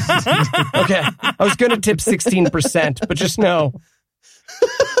 Okay. I was going to tip 16%, but just know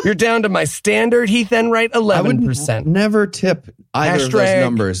you're down to my standard Heath Enright 11%. I would never tip either of those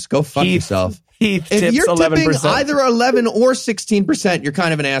numbers. Go fuck yourself. Heath if tips you're 11%. Tipping either 11 or 16%, you're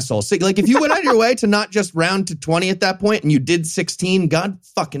kind of an asshole. So, like if you went out of your way to not just round to 20 at that point and you did 16, God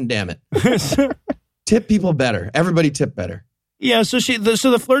fucking damn it. Tip people better. Everybody tip better. Yeah, so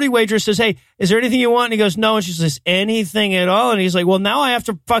the flirty waitress says, hey, is there anything you want? And he goes, no. And she says, anything at all? And he's like, well, now I have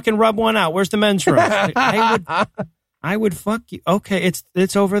to fucking rub one out. Where's the men's room? I would fuck you. Okay,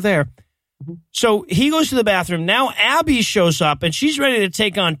 it's over there. So he goes to the bathroom. Now Abby shows up, and she's ready to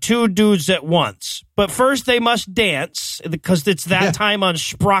take on two dudes at once. But first they must dance, because it's that time on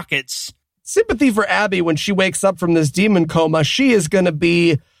Sprockets. Sympathy for Abby when she wakes up from this demon coma. She is going to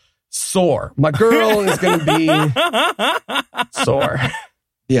be... sore. My girl is going to be sore.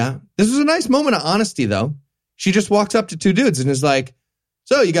 Yeah. This was a nice moment of honesty, though. She just walked up to two dudes and is like,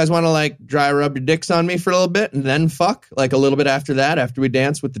 so you guys want to like dry rub your dicks on me for a little bit and then fuck? Like a little bit after that, after we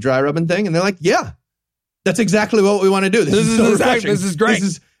dance with the dry rubbing thing? And they're like, yeah, that's exactly what we want to do. This is great. This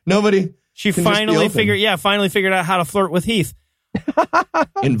is nobody. She finally figured out how to flirt with Heath.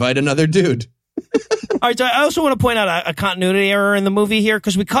 Invite another dude. All right, so I also want to point out a continuity error in the movie here,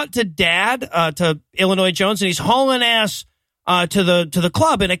 because we cut to Dad, to Illinois Jones, and he's hauling ass to the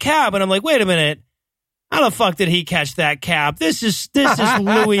club in a cab, and I'm like, wait a minute, how the fuck did he catch that cab? This is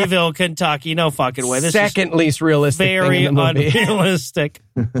Louisville, Kentucky. No fucking way. This second least realistic. Very thing in the movie. unrealistic.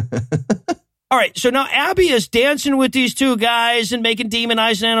 All right, so now Abby is dancing with these two guys and making demon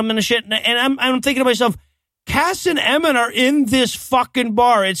eyes at them and shit, and I'm thinking to myself, Cass and Emmett are in this fucking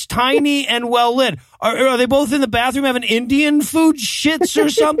bar. It's tiny and well lit. Are they both in the bathroom having Indian food shits or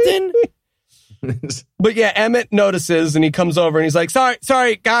something? But yeah, Emmett notices and he comes over and he's like,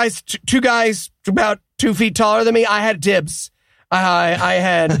 sorry, guys, two guys about 2 feet taller than me. I had dibs. I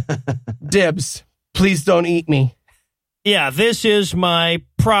had dibs. Please don't eat me. Yeah, this is my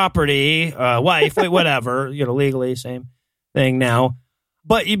property, wife, whatever, legally, same thing now.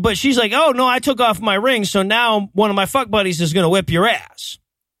 But she's like, oh, no, I took off my ring, so now one of my fuck buddies is going to whip your ass.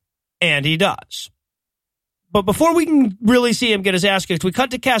 And he does. But before we can really see him get his ass kicked, we cut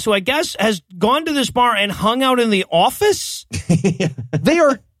to Cass, who I guess has gone to this bar and hung out in the office. They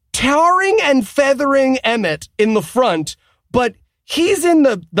are towering and feathering Emmett in the front, but he's in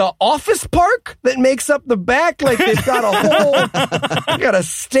the office park that makes up the back. Like they've got they got a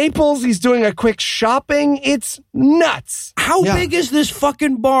Staples. He's doing a quick shopping. It's nuts. How big is this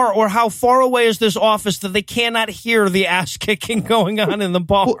fucking bar, or how far away is this office that they cannot hear the ass kicking going on in the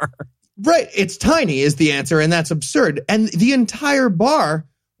bar? Well, right. It's tiny is the answer, and that's absurd. And the entire bar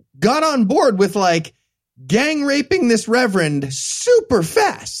got on board with gang raping this reverend super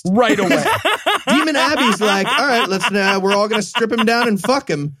fast. Right away. Demon Abby's like, all right, we're all going to strip him down and fuck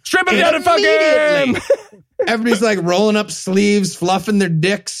him. Strip him down and fuck him. Everybody's like rolling up sleeves, fluffing their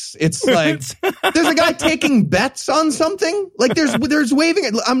dicks. It's like, there's a guy taking bets on something. Like there's waving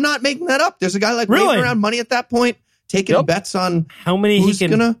it. I'm not making that up. There's a guy waving around money at that point, taking bets on how many who's he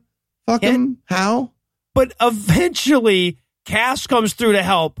can going to fuck him, how. But eventually, Cass comes through to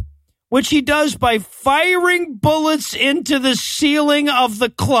help, which he does by firing bullets into the ceiling of the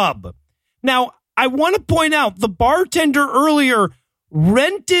club. Now, I want to point out, the bartender earlier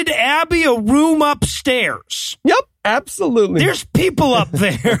rented Abby a room upstairs. Yep, absolutely. There's people up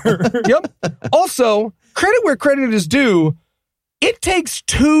there. Yep. Also, credit where credit is due, it takes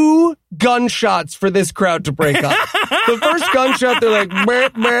 2 gunshots for this crowd to break up. The first gunshot, they're like, bah,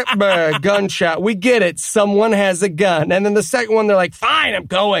 bah, bah, gunshot. We get it. Someone has a gun. And then the second one, they're like, fine, I'm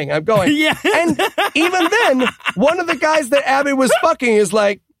going. Yeah. And even then, one of the guys that Abby was fucking is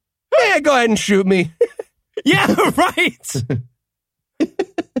like, yeah, go ahead and shoot me. Yeah, right.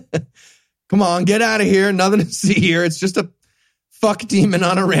 Come on, get out of here. Nothing to see here. It's just a fuck demon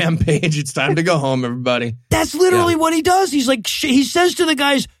on a rampage. It's time to go home, everybody. That's literally what he does. He's like, he says to the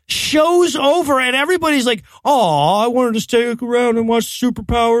guys, show's over, and everybody's like, oh, I wanted to stick around and watch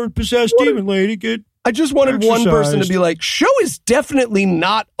superpowered possessed demon lady get I just wanted one person to be like, show is definitely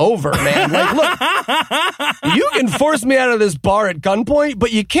not over, man. Like, look, you can force me out of this bar at gunpoint,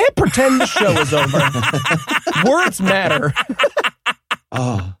 but you can't pretend the show is over. Words matter.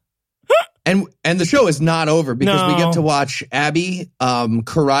 Oh. And the show is not over because we get to watch Abby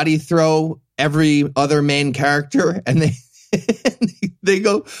karate throw every other main character, and they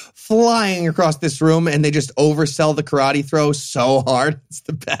go flying across this room, and they just oversell the karate throw so hard. It's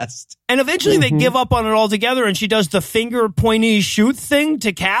the best. And eventually they give up on it altogether, and she does the finger pointy shoot thing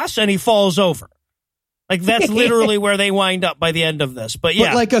to Cass, and he falls over. Like, that's literally where they wind up by the end of this. But yeah.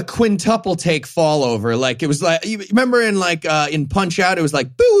 But like a quintuple take fall over. Like, it was like, you remember in Punch Out, it was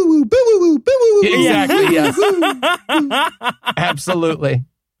like, boo, boo, boo, boo, boo. Exactly, yes. Absolutely.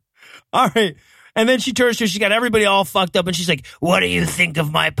 All right. And then she turns to her, she's got everybody all fucked up, and she's like, what do you think of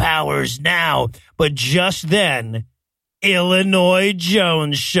my powers now? But just then, Illinois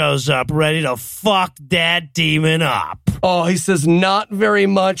Jones shows up, ready to fuck that demon up. Oh, he says not very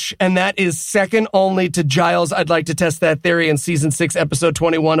much, and that is second only to Giles. I'd like to test that theory in Season 6, Episode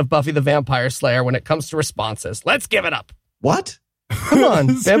 21 of Buffy the Vampire Slayer when it comes to responses. Let's give it up. What? Come on,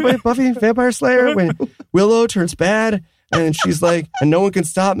 Buffy Vampire Slayer, when Willow turns bad, and she's like, and no one can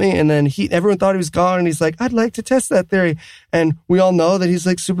stop me. And then everyone thought he was gone. And he's like, I'd like to test that theory. And we all know that he's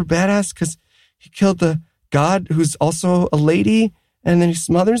like super badass because he killed the god who's also a lady. And then he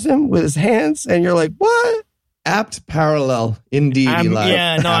smothers him with his hands. And you're like, what? Apt parallel, indeed, Eli.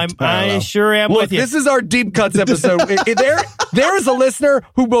 Yeah, no, I sure am Look, with you. This is our Deep Cuts episode. There is a listener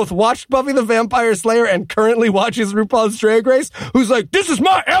who both watched Buffy the Vampire Slayer and currently watches RuPaul's Drag Race who's like, this is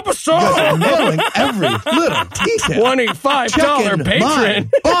my episode! Knowing every little detail. $25 patron.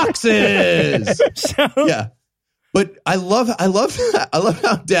 Boxes! Yeah. But I love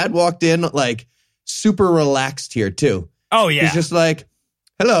how Dad walked in, like, super relaxed here, too. Oh, yeah. He's just like,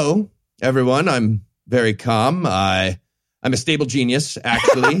 hello, everyone, I'm very calm. I'm a stable genius,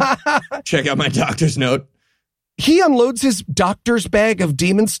 actually. Check out my doctor's note. He unloads his doctor's bag of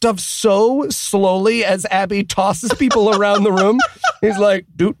demon stuff so slowly as Abby tosses people around the room. He's like,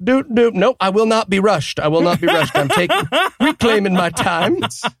 doot, doot, doot. Nope, I will not be rushed. I'm reclaiming my time.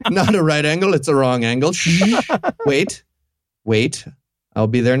 It's not a right angle. It's a wrong angle. Shh. Wait. I'll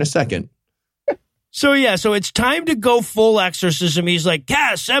be there in a second. So it's time to go full exorcism. He's like,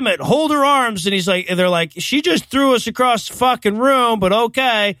 Cass, Emmett, hold her arms. And they're like, she just threw us across the fucking room, but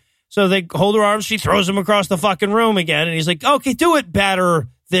okay. So they hold her arms. She throws him across the fucking room again. And he's like, okay, do it better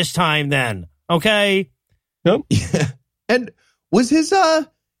this time then. Okay. Yep. Yeah. And was his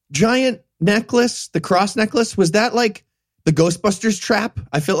giant necklace, the cross necklace, was that like the Ghostbusters trap?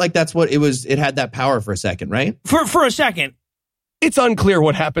 I felt like that's what it was. It had that power for a second, right? For a second. It's unclear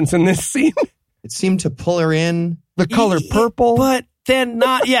what happens in this scene. It seemed to pull her in. The color purple. But then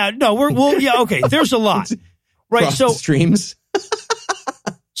not, okay, there's a lot. Right, Cross the streams.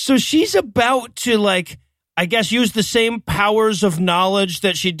 So she's about to, like, I guess use the same powers of knowledge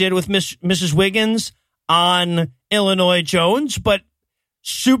that she did with Mrs. Wiggins on Illinois Jones, but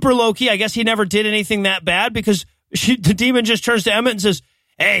super low-key. I guess he never did anything that bad because the demon just turns to Emmett and says,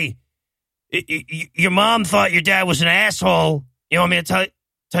 hey, your mom thought your dad was an asshole. You want me to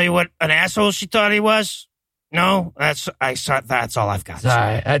tell you what an asshole she thought he was? No, that's all I've got.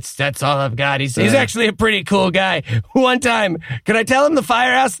 Sorry, that's all I've got. He's actually a pretty cool guy. One time, could I tell him the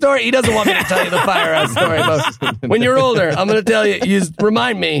firehouse story? He doesn't want me to tell you the firehouse story. But when you're older, I'm going to tell you. You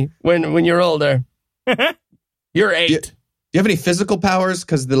remind me when you're older. You're 8. Do you have any physical powers?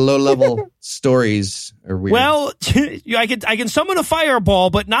 Because the low-level stories are weird. Well, I can summon a fireball,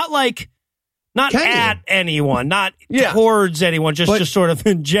 but not at anyone, not towards anyone, just sort of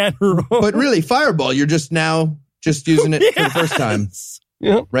in general. But really, fireball, you're just using it for the first time.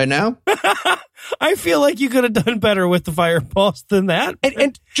 Yeah. Right now? I feel like you could have done better with the fireballs than that.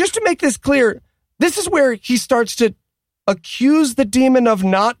 And just to make this clear, this is where he starts to accuse the demon of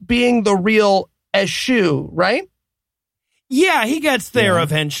not being the real Eshu, right? Yeah, he gets there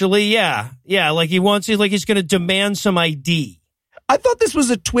eventually. Yeah, like he's going to demand some ID. I thought this was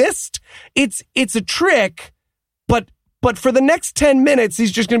a twist. It's a trick, but for the next 10 minutes,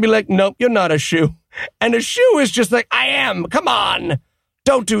 he's just going to be like, nope, you're not Eshu. And Eshu is just like, I am. Come on.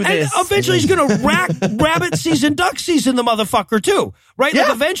 Don't do this. And eventually he's going to rack rabbit season, duck season the motherfucker too. Right? Yeah.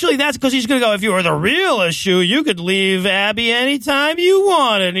 Like eventually that's because he's going to go, if you were the real Eshu, you could leave Abby anytime you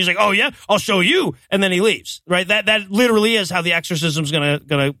wanted. And he's like, oh yeah, I'll show you. And then he leaves. Right? That literally is how the exorcism's going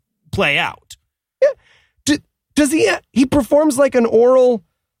to play out. Yeah. Does he performs like an oral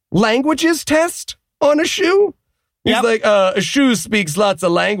languages test on Eshu? He's like, Eshu speaks lots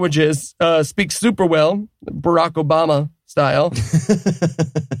of languages, speaks super well, Barack Obama style.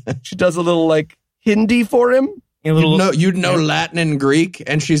 She does a little like Hindi for him. You'd know Latin and Greek,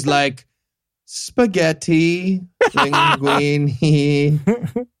 and she's like, spaghetti, linguine,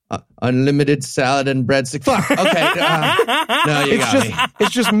 unlimited salad and breadsticks. Fuck. Okay. No, you got me.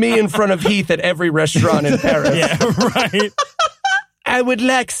 It's just me in front of Heath at every restaurant in Paris. Yeah, right. I would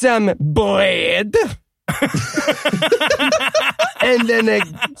like some bread. And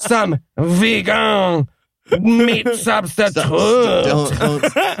then some vegan meat substitute. Don't.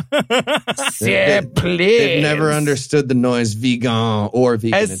 Please. They've never understood the noise vegan or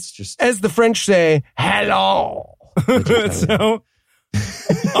vegan. It's just as the French say, hello. So,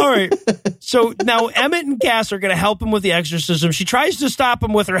 all right. So now Emmett and Cass are going to help him with the exorcism. She tries to stop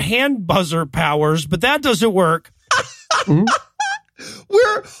him with her hand buzzer powers, but that doesn't work.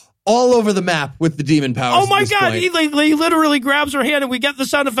 We're all over the map with the demon powers. Oh my God. He literally grabs her hand and we get the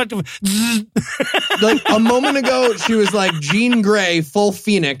sound effect of zzz. Like a moment ago, she was like Jean Grey, full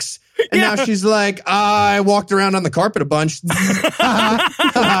Phoenix. And now she's like, I walked around on the carpet a bunch.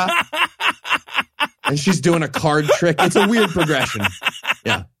 And she's doing a card trick. It's a weird progression.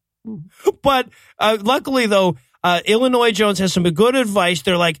 Yeah. But luckily, though, Illinois Jones has some good advice.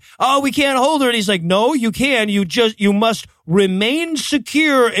 They're like, oh, we can't hold her. And he's like, no, you can. You must remain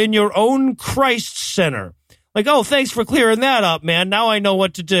secure in your own Christ center. Like, oh, thanks for clearing that up, man. Now I know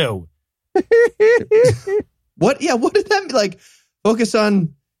what to do. What? Yeah, what did that mean? Like, focus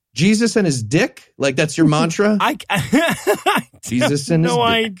on Jesus and his dick? Like, that's your mantra? Jesus and his dick. No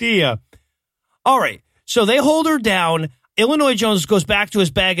idea. All right. So they hold her down. Illinois Jones goes back to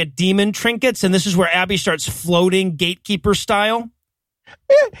his bag of demon trinkets, and this is where Abby starts floating gatekeeper style.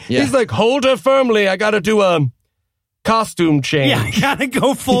 Yeah. He's like, hold her firmly. I got to do a costume change. Yeah, I got to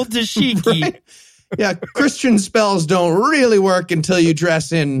go full dashiki. Right? Yeah, Christian spells don't really work until you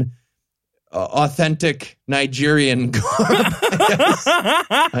dress in authentic Nigerian garb.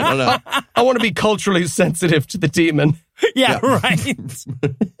 I don't know. I want to be culturally sensitive to the demon. Yeah. Right.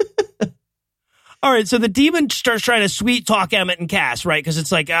 All right, so the demon starts trying to sweet talk Emmett and Cass, right? Because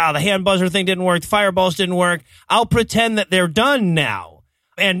it's like, the hand buzzer thing didn't work, the fireballs didn't work. I'll pretend that they're done now.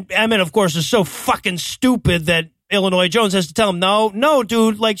 And Emmett, of course, is so fucking stupid that Illinois Jones has to tell him, no,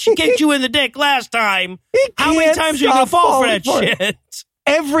 dude, like, she kicked you in the dick last time. How many times are you going to fall for that shit?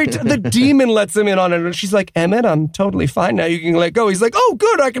 The demon lets him in on it, and she's like, Emmett, I'm totally fine now. You can let go. He's like, oh,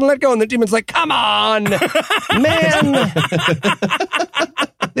 good, I can let go. And the demon's like, come on, man.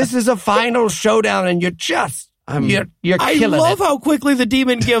 This is a final showdown, and you're killing it. I love how quickly the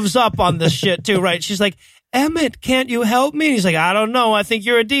demon gives up on this shit, too, right? She's like, Emmett, can't you help me? And he's like, I don't know. I think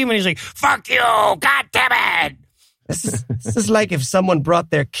you're a demon. He's like, fuck you. God damn it. This is like if someone brought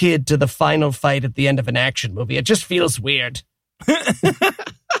their kid to the final fight at the end of an action movie. It just feels weird.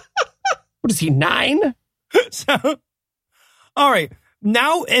 What is he, 9? So, all right.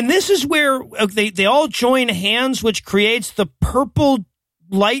 Now, and this is where they all join hands, which creates the purple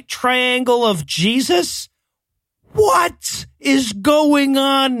light triangle of Jesus. What is going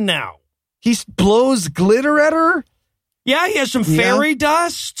on now? He blows glitter at her? Yeah, he has some fairy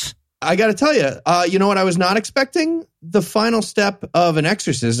dust. I got to tell you, you know what I was not expecting? The final step of an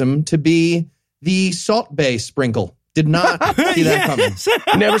exorcism to be the Salt Bay sprinkle. Did not see that coming.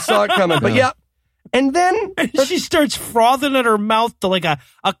 Never saw it coming. But yeah. And then she starts frothing at her mouth to like a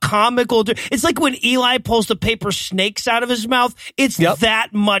comical. It's like when Eli pulls the paper snakes out of his mouth. It's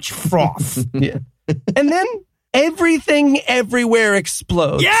that much froth. Yeah. And then everything everywhere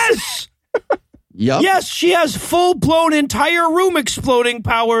explodes. Yes. Yep. Yes, she has full-blown entire room exploding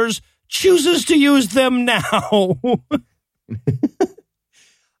powers, chooses to use them now.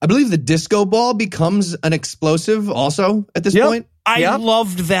 I believe the disco ball becomes an explosive also at this point. I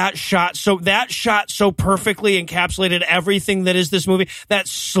loved that shot. So that shot so perfectly encapsulated everything that is this movie. That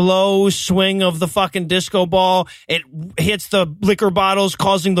slow swing of the fucking disco ball. It hits the liquor bottles,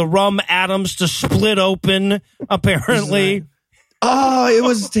 causing the rum atoms to split open, apparently. Oh, it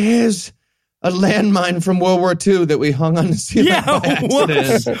was a landmine from World War II that we hung on the ceiling. Yeah,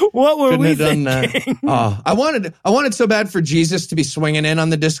 what were we thinking? That. I wanted so bad for Jesus to be swinging in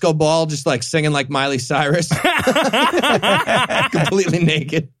on the disco ball, just like singing like Miley Cyrus, completely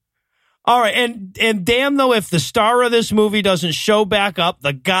naked. All right, and damn though, if the star of this movie doesn't show back up,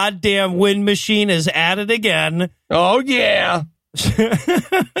 the goddamn wind machine is at it again. Oh yeah.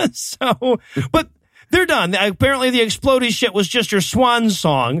 So, but they're done. Apparently, the explodey shit was just her swan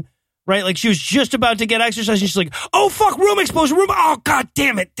song. Right, like she was just about to get exercise, and she's like, "Oh fuck, room explosion, room! Oh god,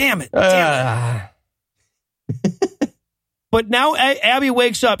 damn it!" But now Abby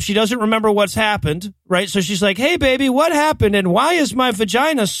wakes up. She doesn't remember what's happened, right? So she's like, "Hey, baby, what happened? And why is my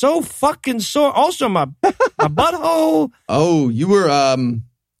vagina so fucking sore? Also, my butthole." Oh, you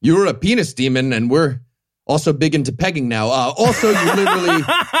were a penis demon, and we're also big into pegging now. Also, you literally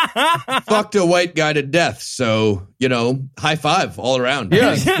fucked a white guy to death. So, high five all around.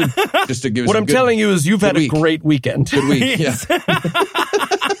 Yeah. Just to give what I'm telling you is you've had a great weekend. Good week, yeah.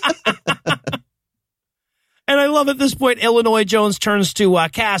 And I love at this point, Illinois Jones turns to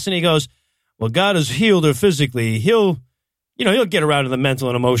Cass and he goes, well, God has healed her physically. He'll get around to the mental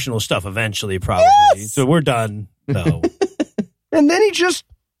and emotional stuff eventually, probably. Yes! So we're done, though. And then he just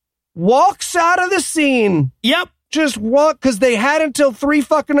walks out of the scene. Yep. Just walk, because they had until 3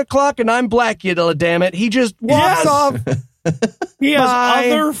 fucking o'clock, and I'm black, you damn it. He just walks off. He has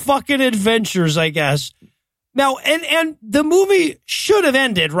other fucking adventures, I guess. Now, and the movie should have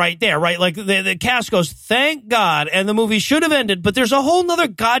ended right there, right? Like the cast goes, thank God, and the movie should have ended, but there's a whole nother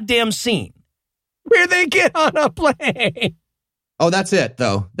goddamn scene. Where they get on a plane. Oh, that's it,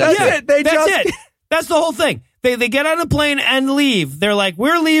 though. That's it. That's it. That's the whole thing. They get on a plane and leave. They're like,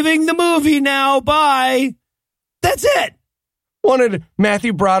 we're leaving the movie now. Bye. That's it. Wanted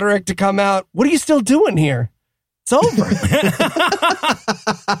Matthew Broderick to come out. What are you still doing here? It's over.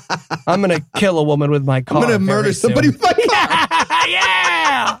 I'm going to kill a woman with my car. I'm going to murder somebody with my car.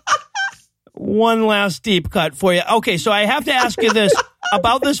 Yeah. One last deep cut for you. Okay, so I have to ask you this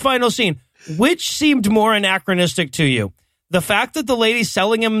about this final scene. Which seemed more anachronistic to you? The fact that the lady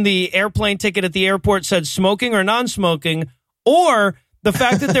selling him the airplane ticket at the airport said smoking or non-smoking, or the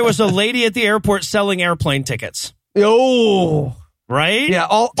fact that there was a lady at the airport selling airplane tickets? Oh, right? Yeah,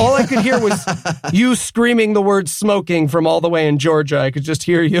 all I could hear was you screaming the word smoking from all the way in Georgia. I could just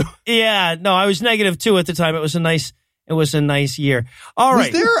hear you. Yeah, no, I was -2 at the time. It was a nice year. All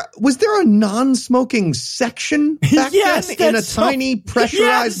right. Was there a non-smoking section back then in a tiny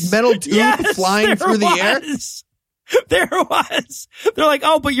pressurized metal tube flying through the air? There was. They're like,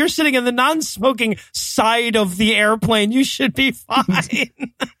 oh, but you're sitting in the non-smoking side of the airplane. You should be fine.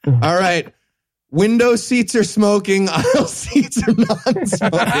 All right. Window seats are smoking. Aisle seats are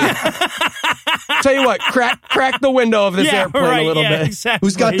non-smoking. Tell you what, crack the window of this airplane a little bit. Exactly.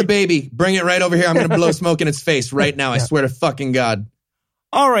 Who's got the baby? Bring it right over here. I'm going to blow smoke in its face right now. I swear to fucking God.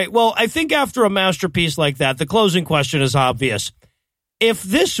 All right. Well, I think after a masterpiece like that, the closing question is obvious. If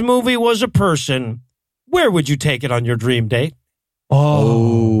this movie was a person, where would you take it on your dream date?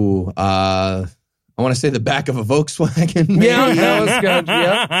 I want to say the back of a Volkswagen. Maybe. Yeah, that was good.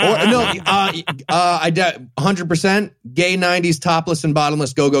 Yeah. Or, no, 100% gay 90s topless and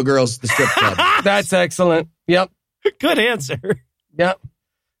bottomless go-go girls, the strip club. That's excellent. Yep. Good answer. Yep.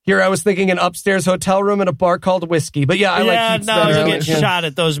 Here I was thinking an upstairs hotel room in a bar called Whiskey. But yeah, I like Heat's better. You get shot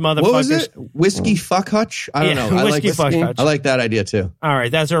at those motherfuckers. What was it? Whiskey Fuck Hutch? I don't know. I like Fuck Hutch. I like that idea too. All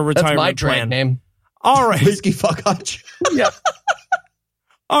right, that's our retirement That's my plan. drag name. All right. Whiskey Fuck Hutch. Yeah.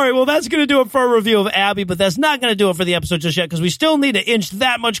 All right, well, that's going to do it for a review of Abby, but that's not going to do it for the episode just yet because we still need to inch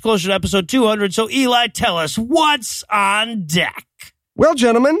that much closer to episode 200. So, Eli, tell us what's on deck. Well,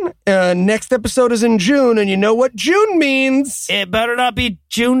 gentlemen, next episode is in June, and you know what June means. It better not be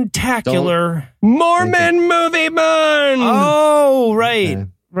June-tacular. Mormon Movie Month! Oh, right, Okay.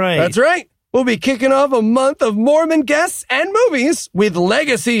 right. That's right. We'll be kicking off a month of Mormon guests and movies with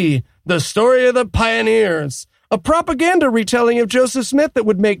Legacy, the story of the pioneers. A propaganda retelling of Joseph Smith that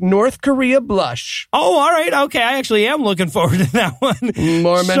would make North Korea blush. Oh, all right, okay. I actually am looking forward to that one.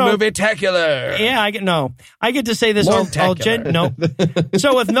 Mormon Movie-tacular. Yeah, I get to say this all Mortacular. no.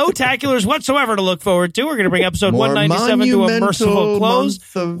 So with no taculars whatsoever to look forward to, we're going to bring episode More 197 to a merciful monumental close.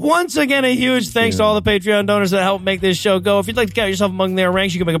 month of- Once again, a huge thanks to all the Patreon donors that help make this show go. If you'd like to count yourself among their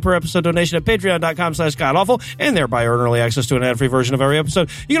ranks, you can make a per episode donation at patreon.com/godawful and thereby earn early access to an ad-free version of every episode.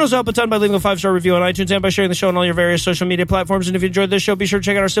 You can also help a ton by leaving a 5-star review on iTunes and by sharing the show on all your various social media platforms. And if you enjoyed this show, be sure to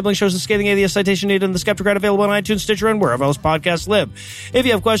check out our sibling shows, The Scathing Atheist, Citation Needed, and The Skeptocrat, available on iTunes, Stitcher, and wherever else podcasts live. If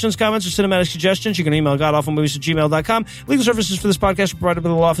you have questions, comments, or cinematic suggestions, you can email godawfulmovies@gmail.com. Legal services for this podcast are provided by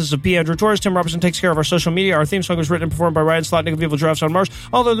the law offices of P. Andrew Torres. Tim Robertson takes care of our social media. Our theme song was written and performed by Ryan Slotnick of Evil Giraffes on Mars.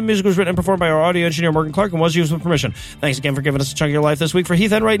 Although the music was written and performed by our audio engineer, Morgan Clark, and was used with permission. Thanks again for giving us a chunk of your life this week. For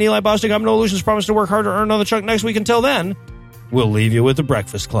Heath Enright and Eli Bostic, I'm Noah Lucius. Promise to work hard to earn another chunk next week. Until then, we'll leave you with the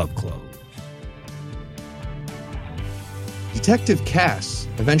Breakfast Club close. Detective Cass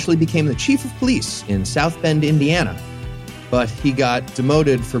eventually became the chief of police in South Bend, Indiana, but he got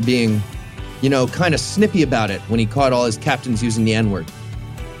demoted for being, kind of snippy about it when he caught all his captains using the N-word.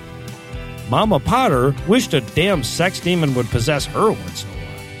 Mama Potter wished a damn sex demon would possess her once in a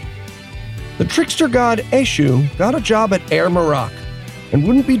while. The trickster god Eshu got a job at Air Maroc and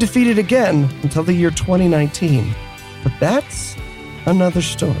wouldn't be defeated again until the year 2019. But that's another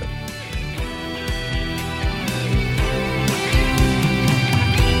story.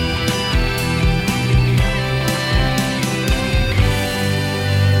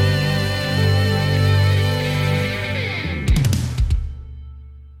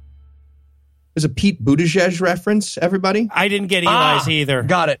 There's a Pete Buttigieg reference, everybody. I didn't get Eli's either.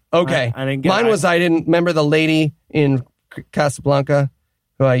 Got it. Okay. I didn't get Mine was I didn't remember the lady in Casablanca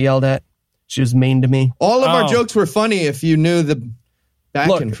who I yelled at. She was mean to me. All of our jokes were funny if you knew the back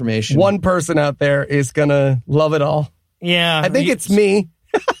information. One person out there is going to love it all. Yeah. I think it's me.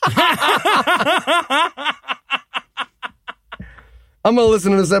 I'm going to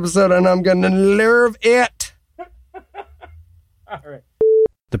listen to this episode and I'm going to love it. All right.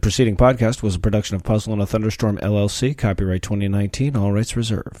 The preceding podcast was a production of Puzzle and a Thunderstorm, LLC, copyright 2019, all rights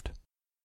reserved.